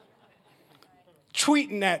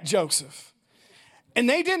 tweeting at Joseph. And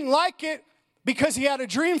they didn't like it because he had a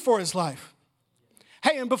dream for his life.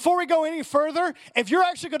 Hey, and before we go any further, if you're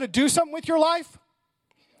actually going to do something with your life,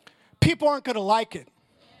 people aren't going to like it.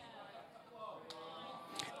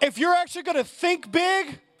 If you're actually going to think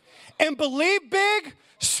big and believe big,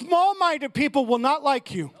 small-minded people will not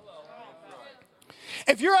like you.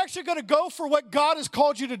 If you're actually going to go for what God has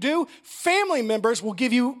called you to do, family members will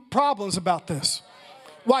give you problems about this.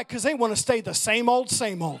 Why? Because they want to stay the same old,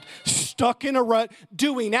 stuck in a rut,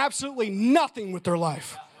 doing absolutely nothing with their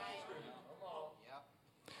life.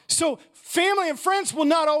 So family and friends will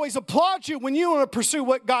not always applaud you when you want to pursue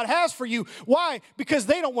what God has for you. Why? Because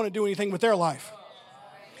they don't want to do anything with their life.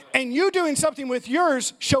 And you doing something with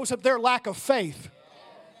yours shows up their lack of faith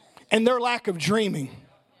and their lack of dreaming.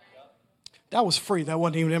 That was free. That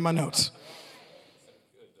wasn't even in my notes.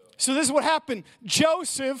 So this is what happened.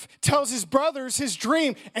 Joseph tells his brothers his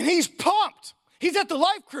dream, and he's pumped. He's at the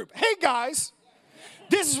life group. Hey, guys,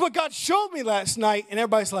 this is what God showed me last night. And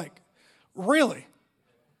everybody's like, really?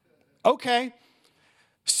 Okay.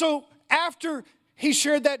 So after he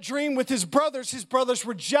shared that dream with his brothers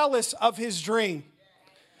were jealous of his dream.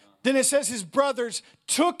 Then it says his brothers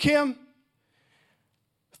took him,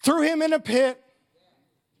 threw him in a pit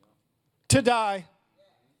to die,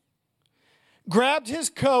 grabbed his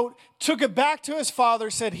coat, took it back to his father,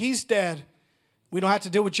 said, he's dead. We don't have to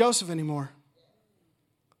deal with Joseph anymore.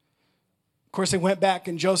 Of course, they went back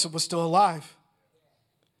and Joseph was still alive.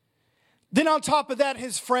 Then on top of that,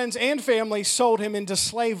 his friends and family sold him into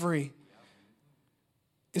slavery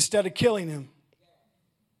instead of killing him.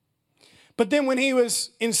 But then when he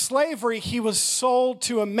was in slavery, he was sold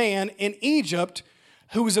to a man in Egypt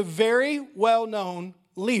who was a very well-known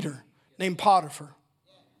leader named Potiphar.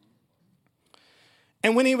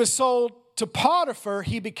 And when he was sold to Potiphar,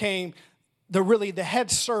 he became the head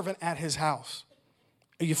servant at his house.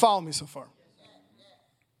 Are you following me so far?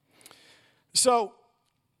 So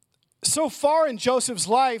far in Joseph's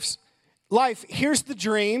life, here's the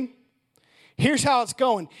dream. Here's how it's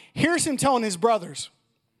going. Here's him telling his brothers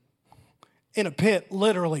in a pit,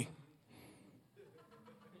 literally.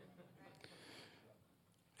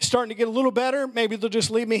 Starting to get a little better. Maybe they'll just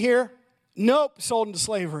leave me here. Nope, sold into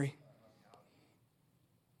slavery.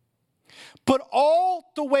 But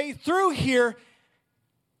all the way through here,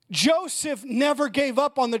 Joseph never gave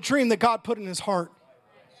up on the dream that God put in his heart.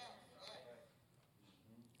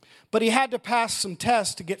 But he had to pass some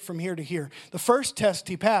tests to get from here to here. The first test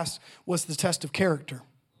he passed was the test of character.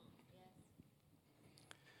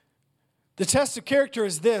 The test of character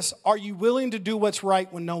is this: are you willing to do what's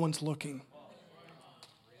right when no one's looking?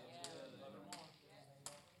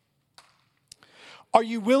 Are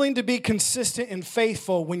you willing to be consistent and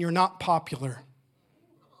faithful when you're not popular?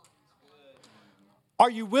 Are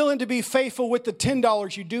you willing to be faithful with the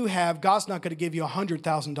 $10 you do have? God's not going to give you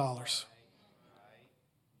 $100,000.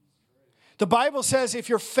 The Bible says if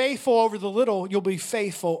you're faithful over the little, you'll be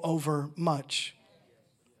faithful over much.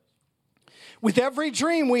 With every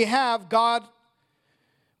dream we have, God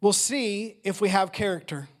will see if we have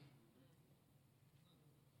character.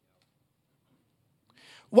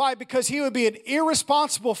 Why? Because he would be an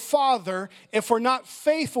irresponsible father if we're not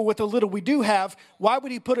faithful with the little we do have. Why would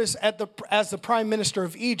he put us as the prime minister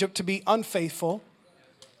of Egypt to be unfaithful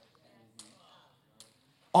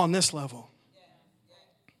on this level?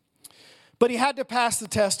 But he had to pass the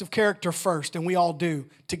test of character first, and we all do,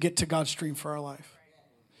 to get to God's dream for our life.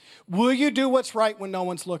 Will you do what's right when no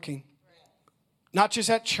one's looking? Not just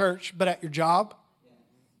at church, but at your job,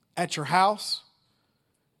 at your house,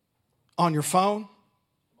 on your phone.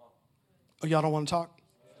 Oh, y'all don't want to talk?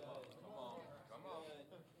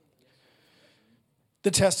 The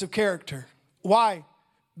test of character. Why?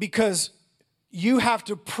 Because you have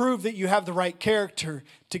to prove that you have the right character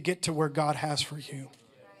to get to where God has for you.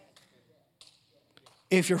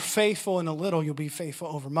 If you're faithful in a little, you'll be faithful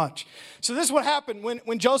over much. So this is what happened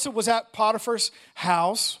when Joseph was at Potiphar's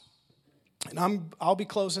house. And I'll be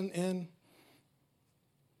closing in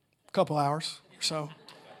a couple hours or so.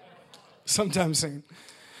 Sometime soon.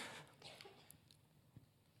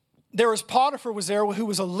 There was Potiphar was there who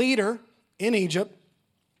was a leader in Egypt.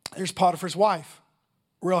 There's Potiphar's wife,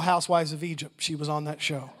 Real Housewives of Egypt. She was on that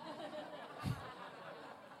show.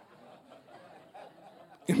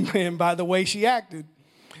 And by the way she acted,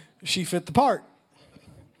 she fit the part.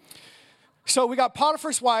 So we got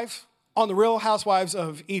Potiphar's wife on the Real Housewives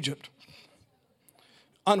of Egypt.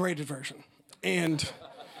 Unrated version. And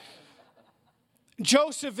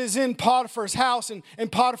Joseph is in Potiphar's house,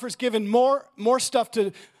 and Potiphar's given more stuff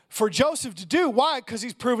for Joseph to do. Why? Because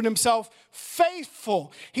he's proven himself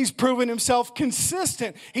faithful. He's proven himself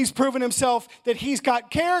consistent. He's proven himself that he's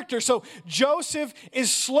got character. So Joseph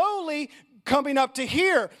is slowly coming up to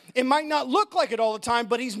here. It might not look like it all the time,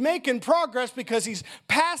 but he's making progress because he's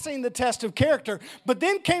passing the test of character. But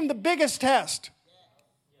then came the biggest test,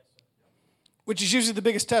 which is usually the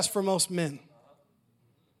biggest test for most men.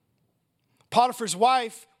 Potiphar's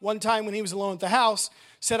wife, one time when he was alone at the house,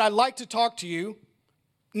 said, "I'd like to talk to you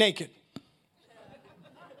naked."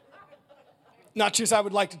 Not just I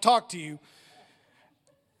would like to talk to you.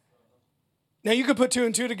 Now you could put two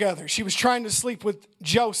and two together. She was trying to sleep with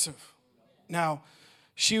Joseph. Now,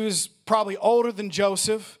 she was probably older than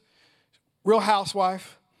Joseph, Real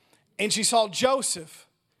Housewife, and she saw Joseph,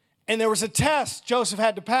 and there was a test Joseph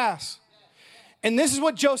had to pass. And this is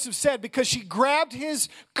what Joseph said, because she grabbed his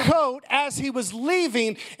coat as he was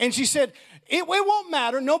leaving, and she said, it won't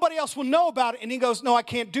matter. Nobody else will know about it. And he goes, no, I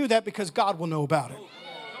can't do that because God will know about it.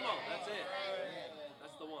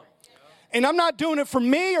 And I'm not doing it for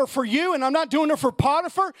me or for you, and I'm not doing it for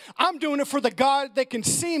Potiphar. I'm doing it for the God that can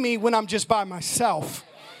see me when I'm just by myself.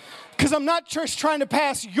 Because I'm not just trying to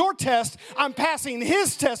pass your test, I'm passing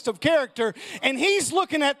his test of character, and he's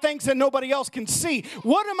looking at things that nobody else can see.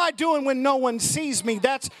 What am I doing when no one sees me?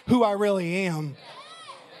 That's who I really am.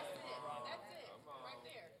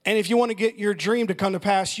 And if you want to get your dream to come to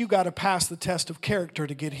pass, you got to pass the test of character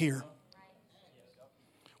to get here.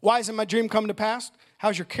 Why isn't my dream coming to pass?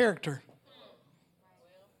 How's your character?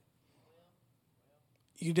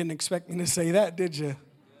 You didn't expect me to say that, did you?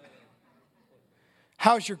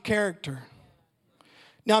 How's your character?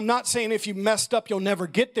 Now, I'm not saying if you messed up, you'll never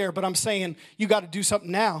get there, but I'm saying you got to do something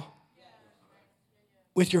now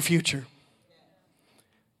with your future.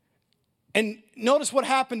 And notice what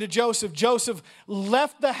happened to Joseph. Joseph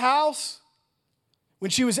left the house when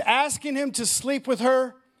she was asking him to sleep with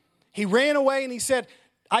her. He ran away and he said,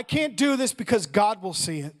 I can't do this because God will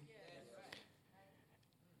see it.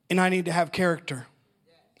 And I need to have character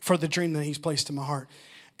for the dream that he's placed in my heart.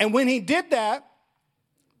 And when he did that,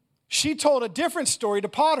 she told a different story to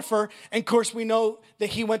Potiphar. And of course, we know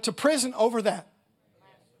that he went to prison over that.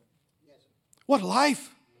 What a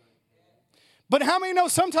life. But how many know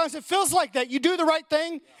sometimes it feels like that? You do the right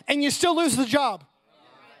thing and you still lose the job.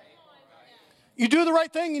 You do the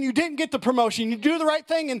right thing and you didn't get the promotion. You do the right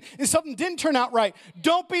thing and something didn't turn out right.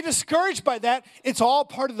 Don't be discouraged by that. It's all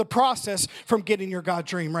part of the process from getting your God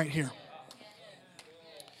dream right here.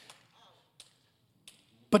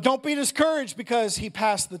 But don't be discouraged because he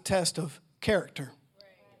passed the test of character.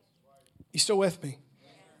 You still with me?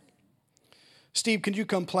 Steve, can you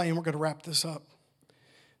come play and we're going to wrap this up.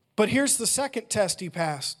 But here's the second test he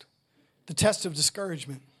passed, the test of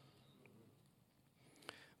discouragement.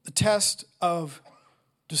 The test of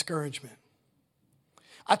discouragement.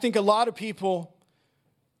 I think a lot of people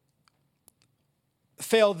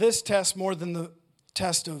fail this test more than the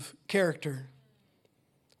test of character.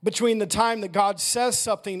 Between the time that God says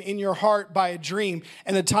something in your heart by a dream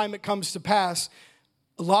and the time it comes to pass,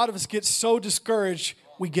 a lot of us get so discouraged,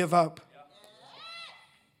 we give up.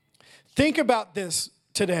 Think about this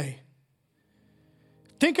today.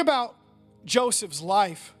 Think about Joseph's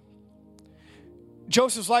life.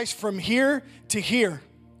 Joseph's life from here to here.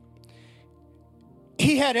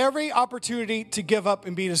 He had every opportunity to give up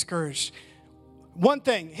and be discouraged. One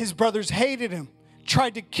thing, his brothers hated him,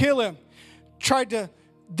 tried to kill him, tried to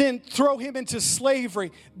then throw him into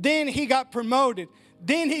slavery. Then he got promoted.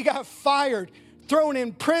 Then he got fired, thrown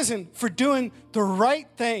in prison for doing the right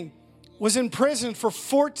thing. Was in prison for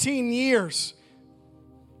 14 years.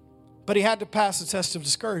 But he had to pass the test of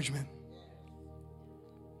discouragement.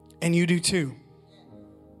 And you do too.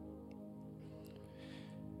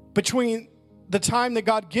 Between the time that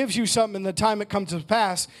God gives you something and the time it comes to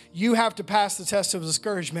pass, you have to pass the test of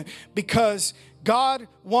discouragement because God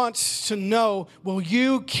wants to know, will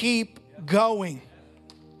you keep going?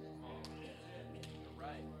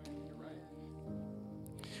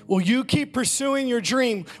 Will you keep pursuing your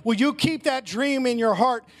dream? Will you keep that dream in your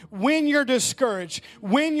heart when you're discouraged,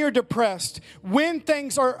 when you're depressed, when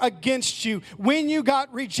things are against you, when you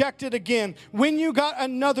got rejected again, when you got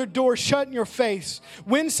another door shut in your face,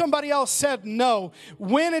 when somebody else said no,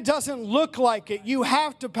 when it doesn't look like it? You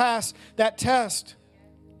have to pass that test.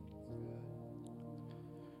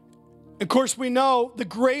 Of course, we know the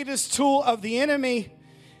greatest tool of the enemy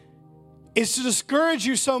is to discourage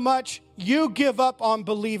you so much you give up on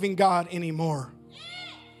believing God anymore.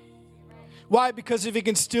 Why? Because if he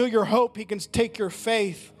can steal your hope, he can take your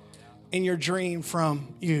faith and your dream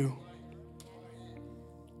from you.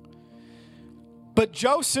 But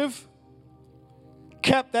Joseph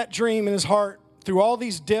kept that dream in his heart through all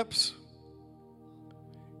these dips.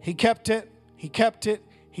 He kept it, he kept it,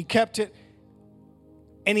 he kept it.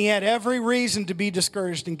 And he had every reason to be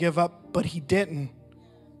discouraged and give up, but he didn't.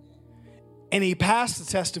 And he passed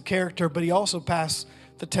the test of character, but he also passed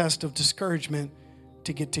the test of discouragement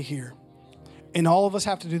to get to here. And all of us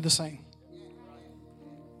have to do the same.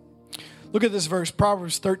 Look at this verse,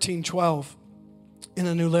 Proverbs 13:12 in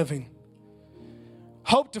the New Living.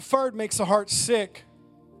 Hope deferred makes the heart sick,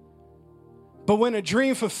 but when a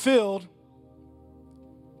dream fulfilled,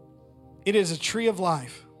 it is a tree of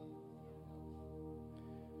life.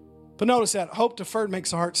 But notice that, hope deferred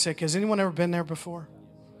makes the heart sick. Has anyone ever been there before?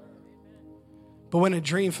 But when a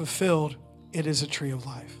dream fulfilled, it is a tree of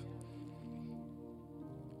life.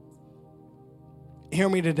 Hear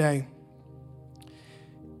me today.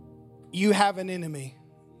 You have an enemy.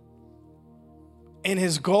 And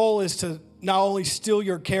his goal is to not only steal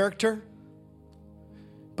your character,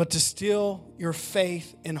 but to steal your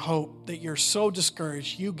faith and hope that you're so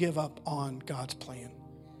discouraged, you give up on God's plan.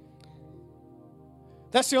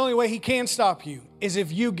 That's the only way he can stop you, is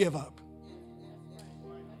if you give up.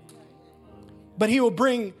 But he will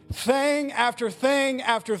bring thing after thing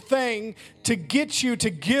after thing to get you to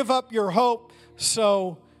give up your hope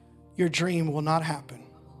so your dream will not happen.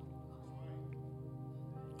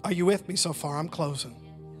 Are you with me so far? I'm closing.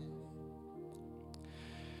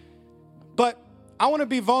 But I want to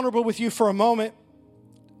be vulnerable with you for a moment.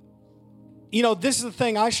 You know, this is the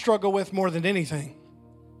thing I struggle with more than anything,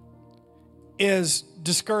 is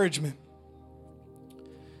discouragement.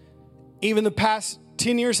 Even the past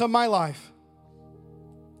 10 years of my life,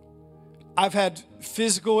 I've had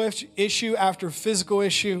physical issue after physical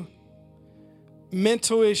issue,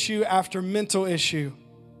 mental issue after mental issue.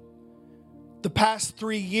 The past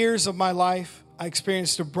 3 years of my life, I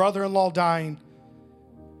experienced a brother-in-law dying,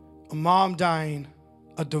 a mom dying,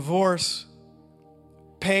 a divorce,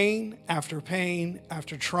 pain after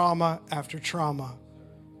trauma after trauma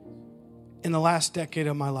in the last decade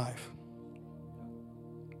of my life.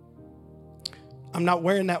 I'm not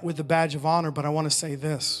wearing that with the badge of honor, but I want to say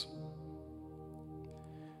this.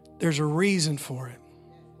 There's a reason for it.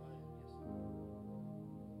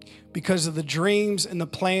 Because of the dreams and the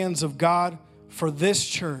plans of God for this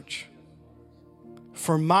church,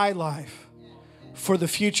 for my life, for the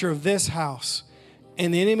future of this house.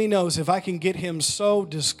 And the enemy knows if I can get him so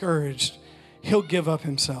discouraged, he'll give up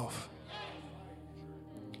himself.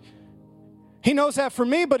 He knows that for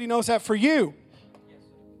me, but he knows that for you.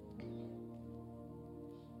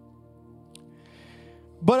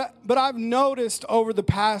 But I've noticed over the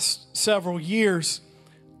past several years,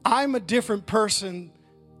 I'm a different person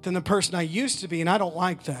than the person I used to be, and I don't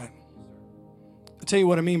like that. I'll tell you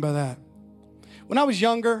what I mean by that. When I was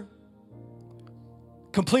younger,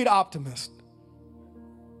 complete optimist,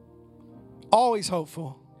 always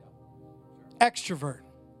hopeful, extrovert,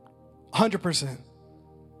 100%.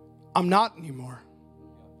 I'm not anymore.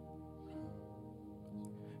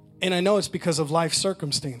 And I know it's because of life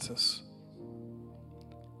circumstances.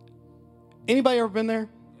 Anybody ever been there?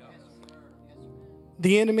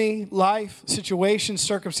 The enemy, life, situations,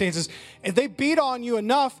 circumstances. If they beat on you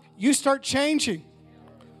enough, you start changing.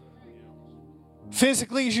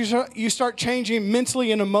 Physically, you start changing.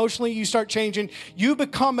 Mentally and emotionally, you start changing. You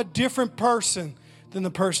become a different person than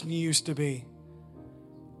the person you used to be.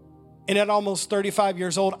 And at almost 35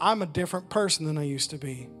 years old, I'm a different person than I used to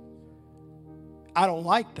be. I don't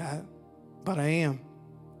like that, but I am.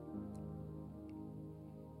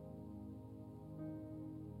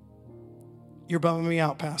 You're bumming me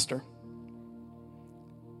out, Pastor.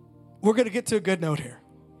 We're going to get to a good note here.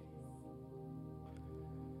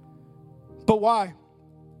 But why?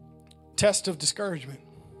 Test of discouragement.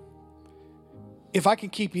 If I can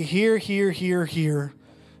keep you here,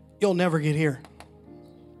 you'll never get here.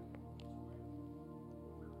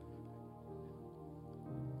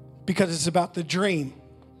 Because it's about the dream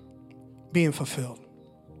being fulfilled.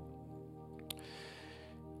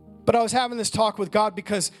 But I was having this talk with God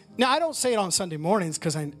because, now I don't say it on Sunday mornings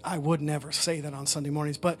because I would never say that on Sunday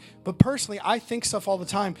mornings. But personally, I think stuff all the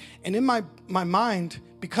time. And in my mind,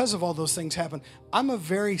 because of all those things happen, I'm a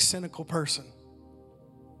very cynical person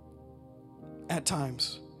at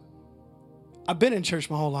times. I've been in church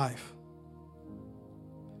my whole life.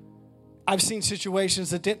 I've seen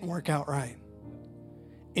situations that didn't work out right.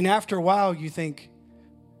 And after a while, you think,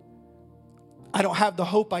 I don't have the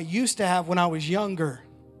hope I used to have when I was younger.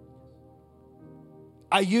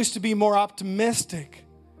 I used to be more optimistic.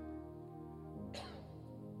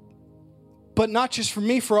 But not just for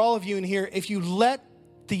me, for all of you in here, if you let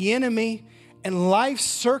the enemy and life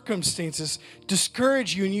circumstances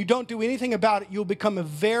discourage you and you don't do anything about it, you'll become a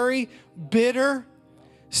very bitter,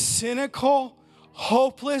 cynical,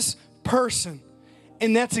 hopeless person.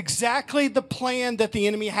 And that's exactly the plan that the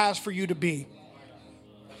enemy has for you to be.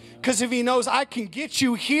 Because if he knows I can get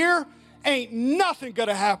you here, ain't nothing going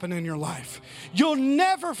to happen in your life. You'll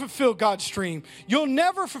never fulfill God's dream. You'll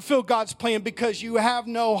never fulfill God's plan because you have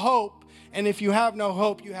no hope. And if you have no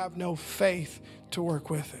hope, you have no faith to work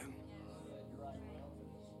with it.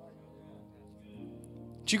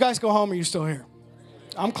 Did you guys go home or are you still here?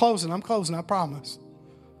 I'm closing, I promise.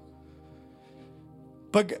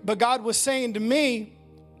 But God was saying to me,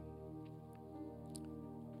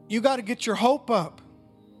 you got to get your hope up.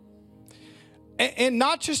 And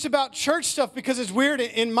not just about church stuff, because it's weird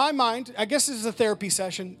in my mind. I guess this is a therapy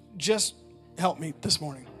session. Just help me this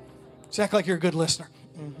morning. Just act like you're a good listener.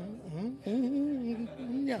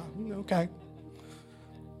 Yeah, okay.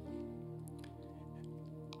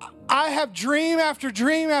 I have dream after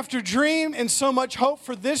dream after dream and so much hope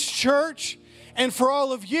for this church and for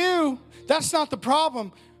all of you. That's not the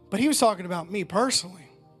problem. But he was talking about me personally.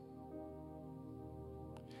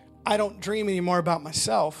 I don't dream anymore about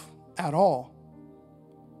myself at all,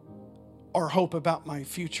 or hope about my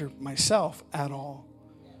future myself at all.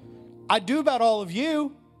 I do about all of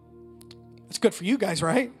you. It's good for you guys,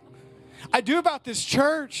 right? I do about this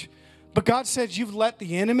church, but God says you've let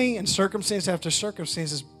the enemy and circumstance after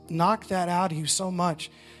circumstances knock that out of you so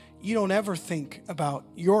much, you don't ever think about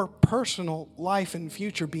your personal life and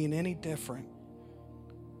future being any different.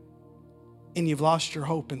 And you've lost your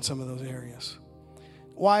hope in some of those areas.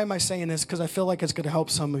 Why am I saying this? Because I feel like it's going to help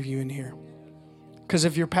some of you in here. Because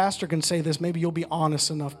if your pastor can say this, maybe you'll be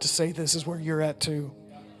honest enough to say this is where you're at too.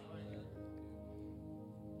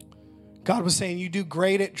 God was saying you do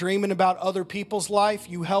great at dreaming about other people's life.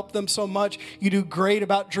 You help them so much. You do great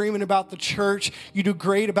about dreaming about the church. You do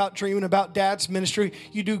great about dreaming about Dad's ministry.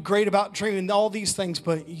 You do great about dreaming all these things,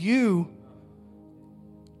 but you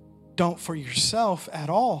don't for yourself at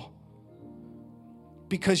all.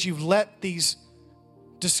 Because you've let these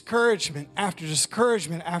discouragement after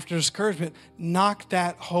discouragement after discouragement knock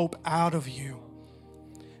that hope out of you.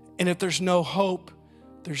 And if there's no hope,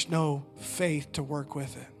 there's no faith to work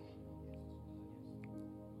with it.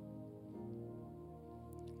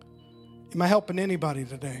 Am I helping anybody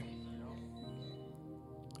today?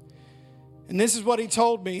 And this is what he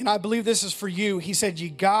told me, and I believe this is for you. He said, you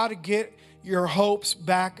got to get your hopes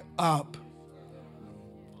back up.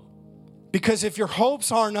 Because if your hopes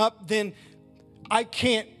aren't up, then I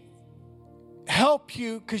can't help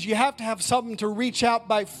you, because you have to have something to reach out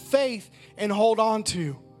by faith and hold on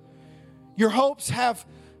to. Your hopes have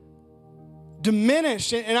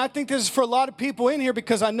diminished, and I think this is for a lot of people in here,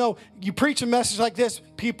 because I know you preach a message like this,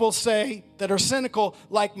 people say that are cynical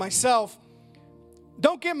like myself,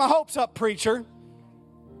 don't get my hopes up, preacher.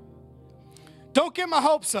 Don't get my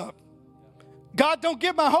hopes up. God, don't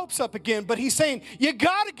get my hopes up again. But he's saying, you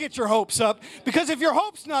got to get your hopes up, because if your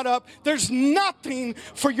hope's not up, there's nothing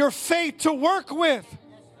for your faith to work with.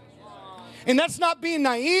 And that's not being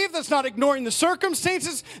naive. That's not ignoring the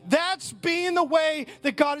circumstances. That's being the way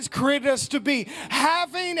that God has created us to be.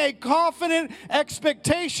 Having a confident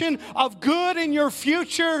expectation of good in your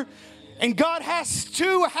future. And God has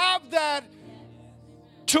to have that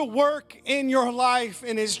to work in your life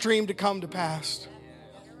and his dream to come to pass.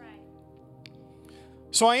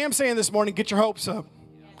 So I am saying this morning, get your hopes up.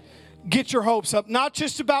 Get your hopes up. Not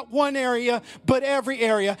just about one area, but every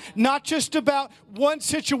area. Not just about one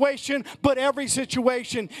situation, but every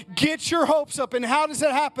situation. Get your hopes up. And how does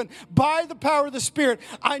that happen? By the power of the Spirit.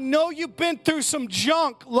 I know you've been through some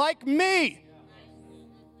junk like me.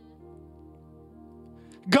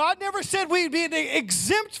 God never said we'd be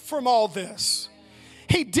exempt from all this.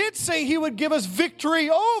 He did say he would give us victory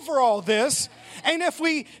over all this. And if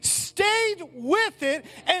we stayed with it,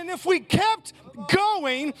 and if we kept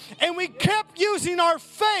going, and we kept using our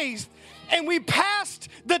faith, and we passed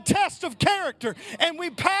the test of character, and we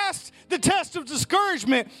passed the test of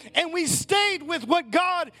discouragement, and we stayed with what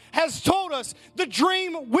God has told us, the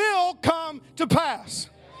dream will come to pass.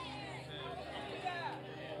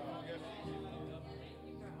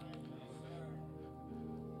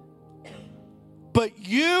 But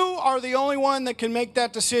you are the only one that can make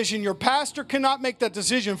that decision. Your pastor cannot make that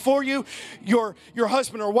decision for you. Your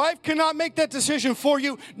husband or wife cannot make that decision for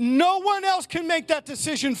you. No one else can make that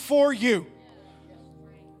decision for you.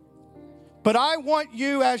 But I want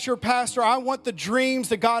you as your pastor, I want the dreams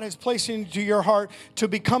that God has placed into your heart to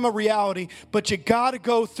become a reality. But you got to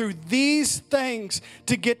go through these things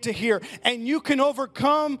to get to here. And you can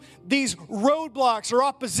overcome these roadblocks or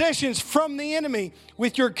oppositions from the enemy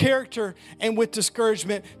with your character and with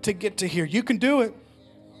discouragement to get to here. You can do it.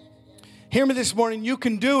 Hear me this morning. You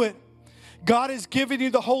can do it. God has given you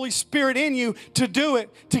the Holy Spirit in you to do it,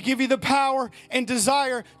 to give you the power and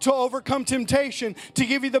desire to overcome temptation, to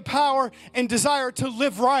give you the power and desire to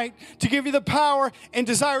live right, to give you the power and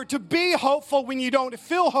desire to be hopeful when you don't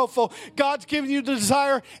feel hopeful. God's given you the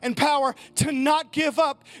desire and power to not give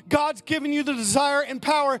up. God's given you the desire and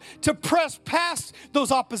power to press past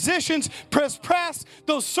those oppositions, press past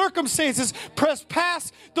those circumstances, press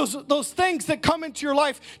past those things that come into your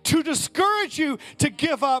life to discourage you to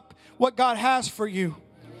give up what God has for you.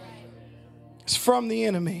 It's from the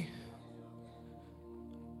enemy.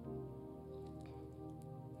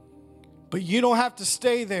 But you don't have to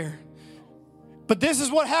stay there. But this is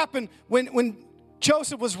what happened when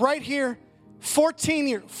Joseph was right here, 14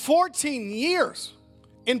 years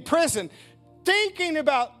in prison, thinking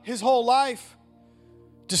about his whole life.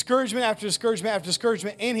 Discouragement after discouragement after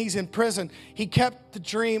discouragement, and he's in prison. He kept the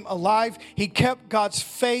dream alive. He kept God's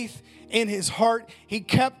faith in his heart. He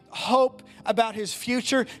kept hope about his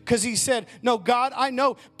future because he said, no, God, I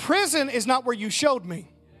know prison is not where you showed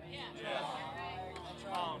me.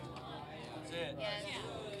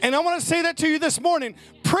 And I want to say that to you this morning.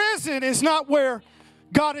 Prison is not where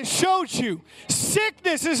God has showed you.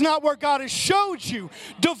 Sickness is not where God has showed you.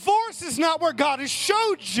 Divorce is not where God has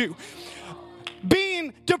showed you.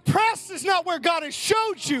 Being depressed is not where God has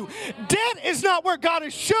showed you. Debt is not where God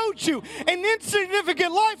has showed you. An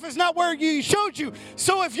insignificant life is not where He showed you.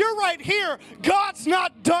 So if you're right here, God's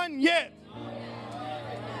not done yet.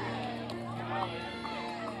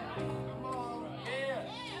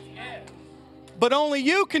 But only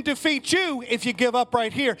you can defeat you if you give up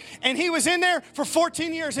right here. And he was in there for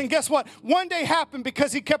 14 years. And guess what? One day happened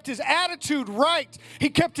because he kept his attitude right. He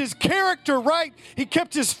kept his character right. He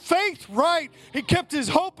kept his faith right. He kept his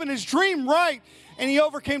hope and his dream right. And he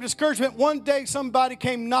overcame discouragement. One day somebody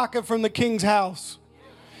came knocking from the king's house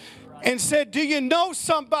and said, do you know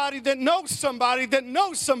somebody that knows somebody that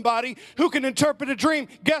knows somebody who can interpret a dream?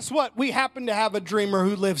 Guess what? We happen to have a dreamer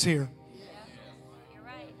who lives here.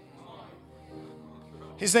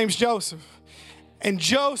 His name's Joseph. And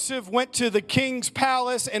Joseph went to the king's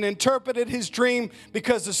palace and interpreted his dream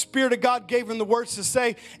because the Spirit of God gave him the words to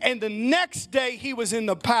say. And the next day he was in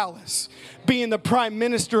the palace, being the prime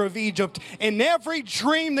minister of Egypt. And every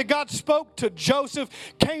dream that God spoke to Joseph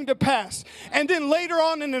came to pass. And then later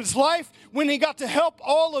on in his life, when he got to help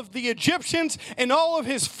all of the Egyptians and all of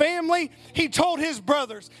his family, he told his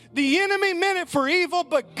brothers, the enemy meant it for evil,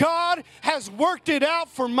 but God has worked it out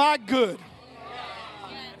for my good.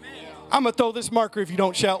 I'm going to throw this marker if you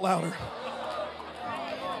don't shout louder.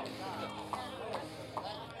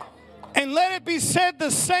 And let it be said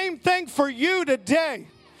the same thing for you today.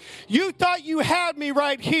 You thought you had me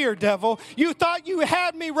right here, devil. You thought you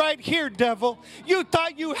had me right here, devil. You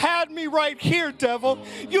thought you had me right here, devil.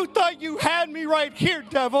 You thought you had me right here,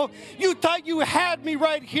 devil. You thought you had me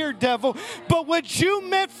right here, devil. But what you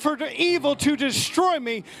meant for the evil to destroy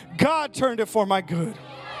me, God turned it for my good.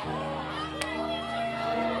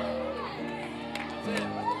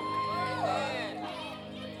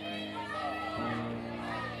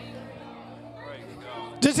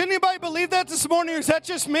 Does anybody believe that this morning, or is that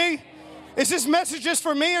just me? Is this message just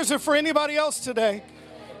for me, or is it for anybody else today?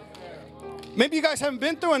 Maybe you guys haven't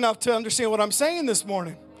been through enough to understand what I'm saying this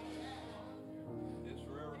morning. It's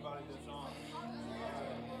for everybody that's on.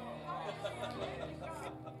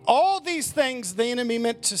 All these things the enemy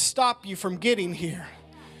meant to stop you from getting here.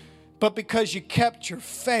 But because you kept your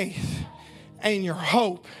faith and your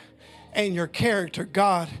hope and your character,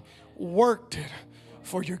 God worked it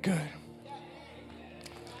for your good.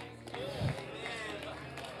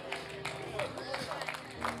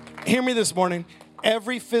 Hear me this morning.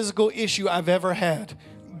 Every physical issue I've ever had,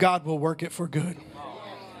 God will work it for good.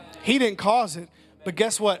 He didn't cause it, but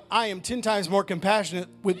guess what? I am 10 times more compassionate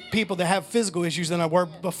with people that have physical issues than I were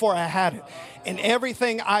before I had it. And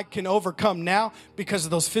everything I can overcome now because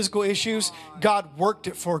of those physical issues, God worked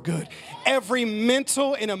it for good. Every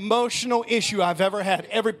mental and emotional issue I've ever had,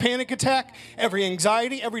 every panic attack, every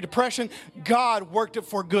anxiety, every depression, God worked it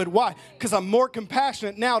for good. Why? Because I'm more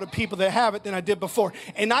compassionate now to people that have it than I did before.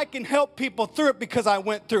 And I can help people through it because I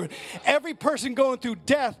went through it. Every person going through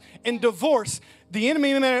death and divorce, the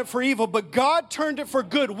enemy meant it for evil, but God turned it for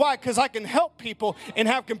good. Why? Because I can help people and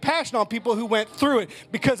have compassion on people who went through it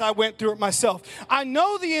because I went through it myself. I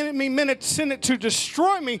know the enemy sent it to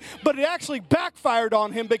destroy me, but it actually backfired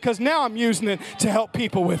on him because now I'm using it to help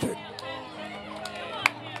people with it.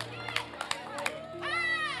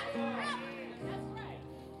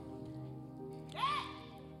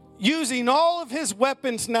 Using all of his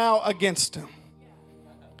weapons now against him.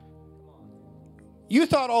 You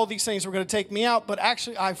thought all these things were going to take me out, but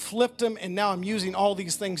actually I flipped them, and now I'm using all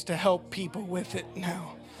these things to help people with it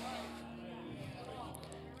now.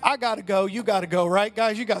 I got to go. You got to go, right,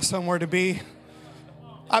 guys? You got somewhere to be.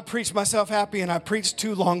 I preached myself happy, and I preached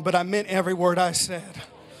too long, but I meant every word I said.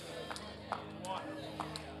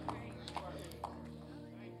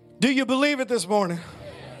 Do you believe it this morning?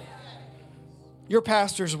 Your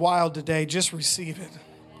pastor's wild today. Just receive it.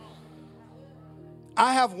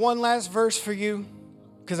 I have one last verse for you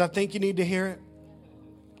because I think you need to hear it.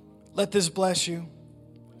 Let this bless you.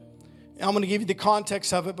 And I'm going to give you the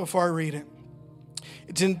context of it before I read it.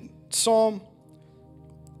 It's in Psalm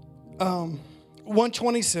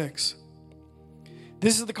 126.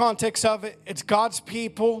 This is the context of it. It's God's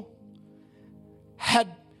people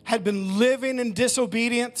had been living in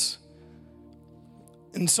disobedience.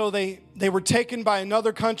 And so they were taken by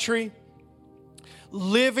another country,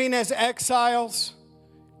 living as exiles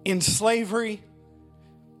in slavery.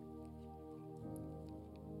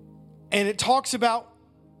 And it talks about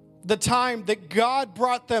the time that God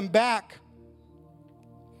brought them back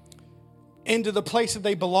into the place that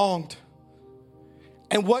they belonged.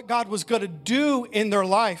 and what God was going to do in their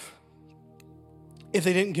life if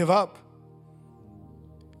they didn't give up.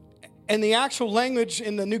 And the actual language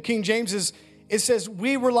in the New King James is, it says,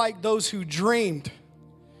 we were like those who dreamed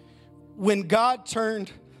when God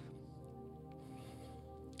turned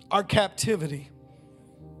our captivity.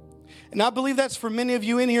 And I believe that's for many of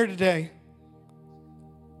you in here today.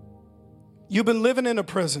 You've been living in a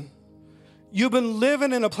prison. You've been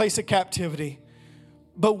living in a place of captivity.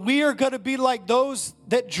 But we are going to be like those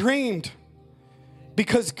that dreamed,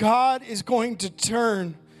 because God is going to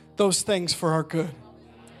turn those things for our good.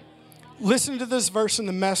 Listen to this verse in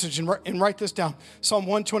the Message and write this down. Psalm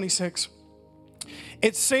 126.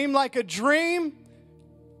 It seemed like a dream.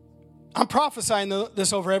 I'm prophesying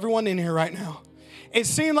this over everyone in here right now. It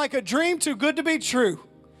seemed like a dream too good to be true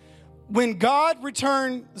when God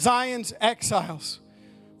returned Zion's exiles.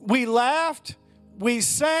 We laughed, we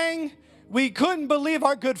sang, we couldn't believe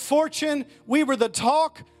our good fortune. We were the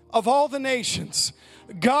talk of all the nations.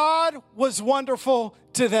 God was wonderful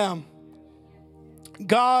to them.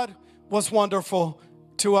 God was wonderful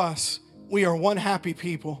to us. We are one happy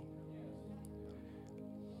people.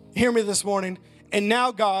 Hear me this morning. And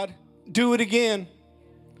now, God, do it again.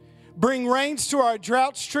 Bring rains to our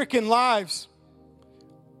drought-stricken lives.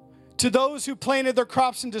 To those who planted their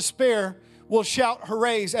crops in despair will shout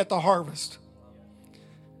hoorays at the harvest.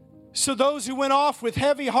 So those who went off with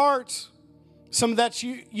heavy hearts, some of that's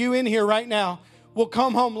you in here right now, will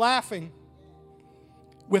come home laughing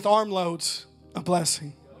with armloads of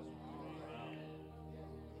blessing.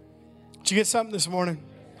 Did you get something this morning?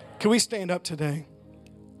 Can we stand up today?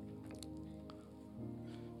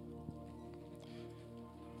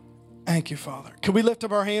 Thank you, Father. Can we lift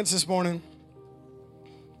up our hands this morning?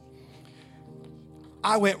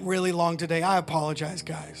 I went really long today. I apologize,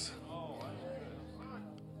 guys.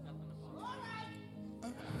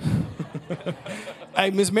 Hey,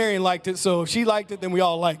 Miss Marion liked it, so if she liked it, then we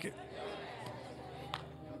all like it.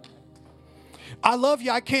 I love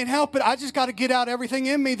you. I can't help it. I just got to get out everything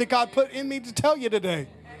in me that God put in me to tell you today.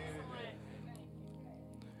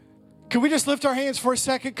 Can we just lift our hands for a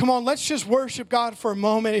second? Come on, let's just worship God for a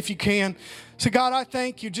moment if you can. So God, I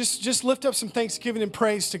thank you. Just lift up some thanksgiving and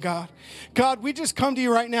praise to God. God, we just come to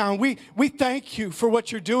you right now, and we thank you for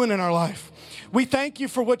what you're doing in our life. We thank you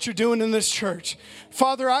for what you're doing in this church.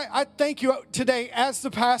 Father, I thank you today as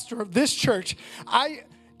the pastor of this church. I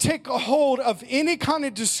take a hold of any kind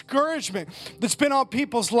of discouragement that's been on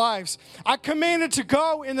people's lives. I command it to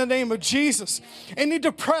go in the name of Jesus. Any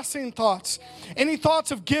depressing thoughts, any thoughts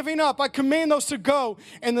of giving up, I command those to go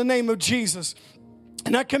in the name of Jesus.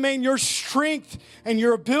 And I command your strength and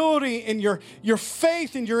your ability and your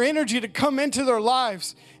faith and your energy to come into their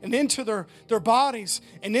lives and into their bodies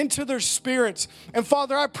and into their spirits. And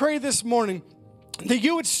Father, I pray this morning that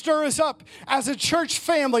you would stir us up as a church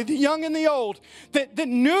family, the young and the old, that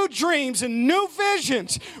new dreams and new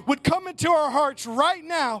visions would come into our hearts right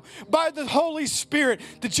now by the Holy Spirit,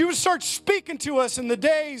 that you would start speaking to us in the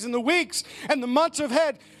days and the weeks and the months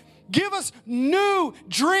ahead. Give us new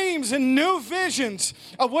dreams and new visions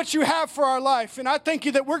of what you have for our life. And I thank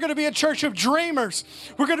you that we're going to be a church of dreamers.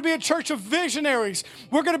 We're going to be a church of visionaries.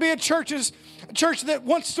 We're going to be a church that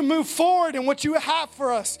wants to move forward in what you have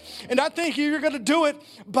for us. And I thank you're going to do it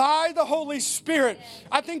by the Holy Spirit.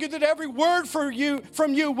 I thank you that every word from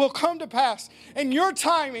you will come to pass. And your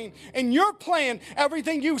timing and your plan,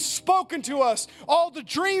 everything you've spoken to us, all the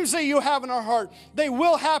dreams that you have in our heart, they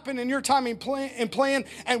will happen in your timing and plan.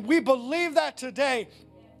 And we believe that today.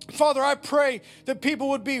 Father, I pray that people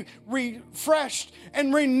would be refreshed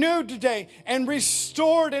and renewed today and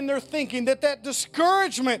restored in their thinking, that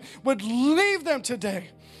discouragement would leave them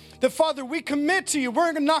today. That, Father, we commit to you.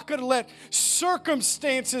 We're not going to let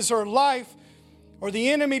circumstances or life or the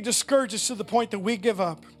enemy discourage us to the point that we give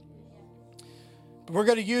up. But we're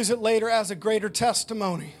going to use it later as a greater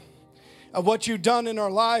testimony of what you've done in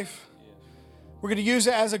our life. We're going to use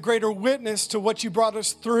it as a greater witness to what you brought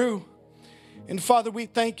us through. And Father, we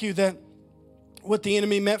thank you that what the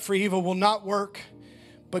enemy meant for evil will not work,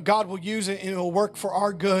 but God will use it and it will work for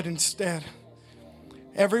our good instead.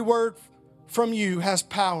 Every word from you has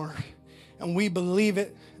power, and we believe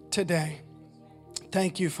it today.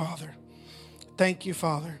 Thank you, Father. Thank you,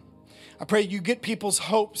 Father. I pray you get people's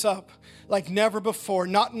hopes up like never before,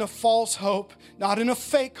 not in a false hope, not in a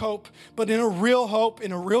fake hope, but in a real hope,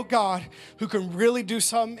 in a real God who can really do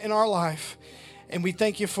something in our life. And we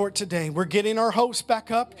thank you for it today. We're getting our hopes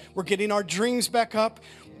back up. We're getting our dreams back up.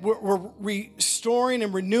 We're restoring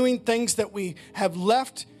and renewing things that we have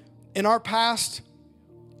left in our past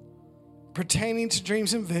pertaining to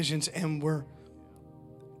dreams and visions, and we're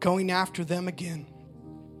going after them again.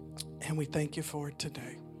 And we thank you for it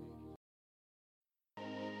today.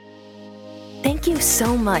 Thank you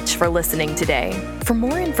so much for listening today. For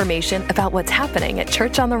more information about what's happening at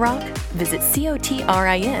Church on the Rock, visit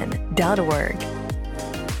cotrin.org.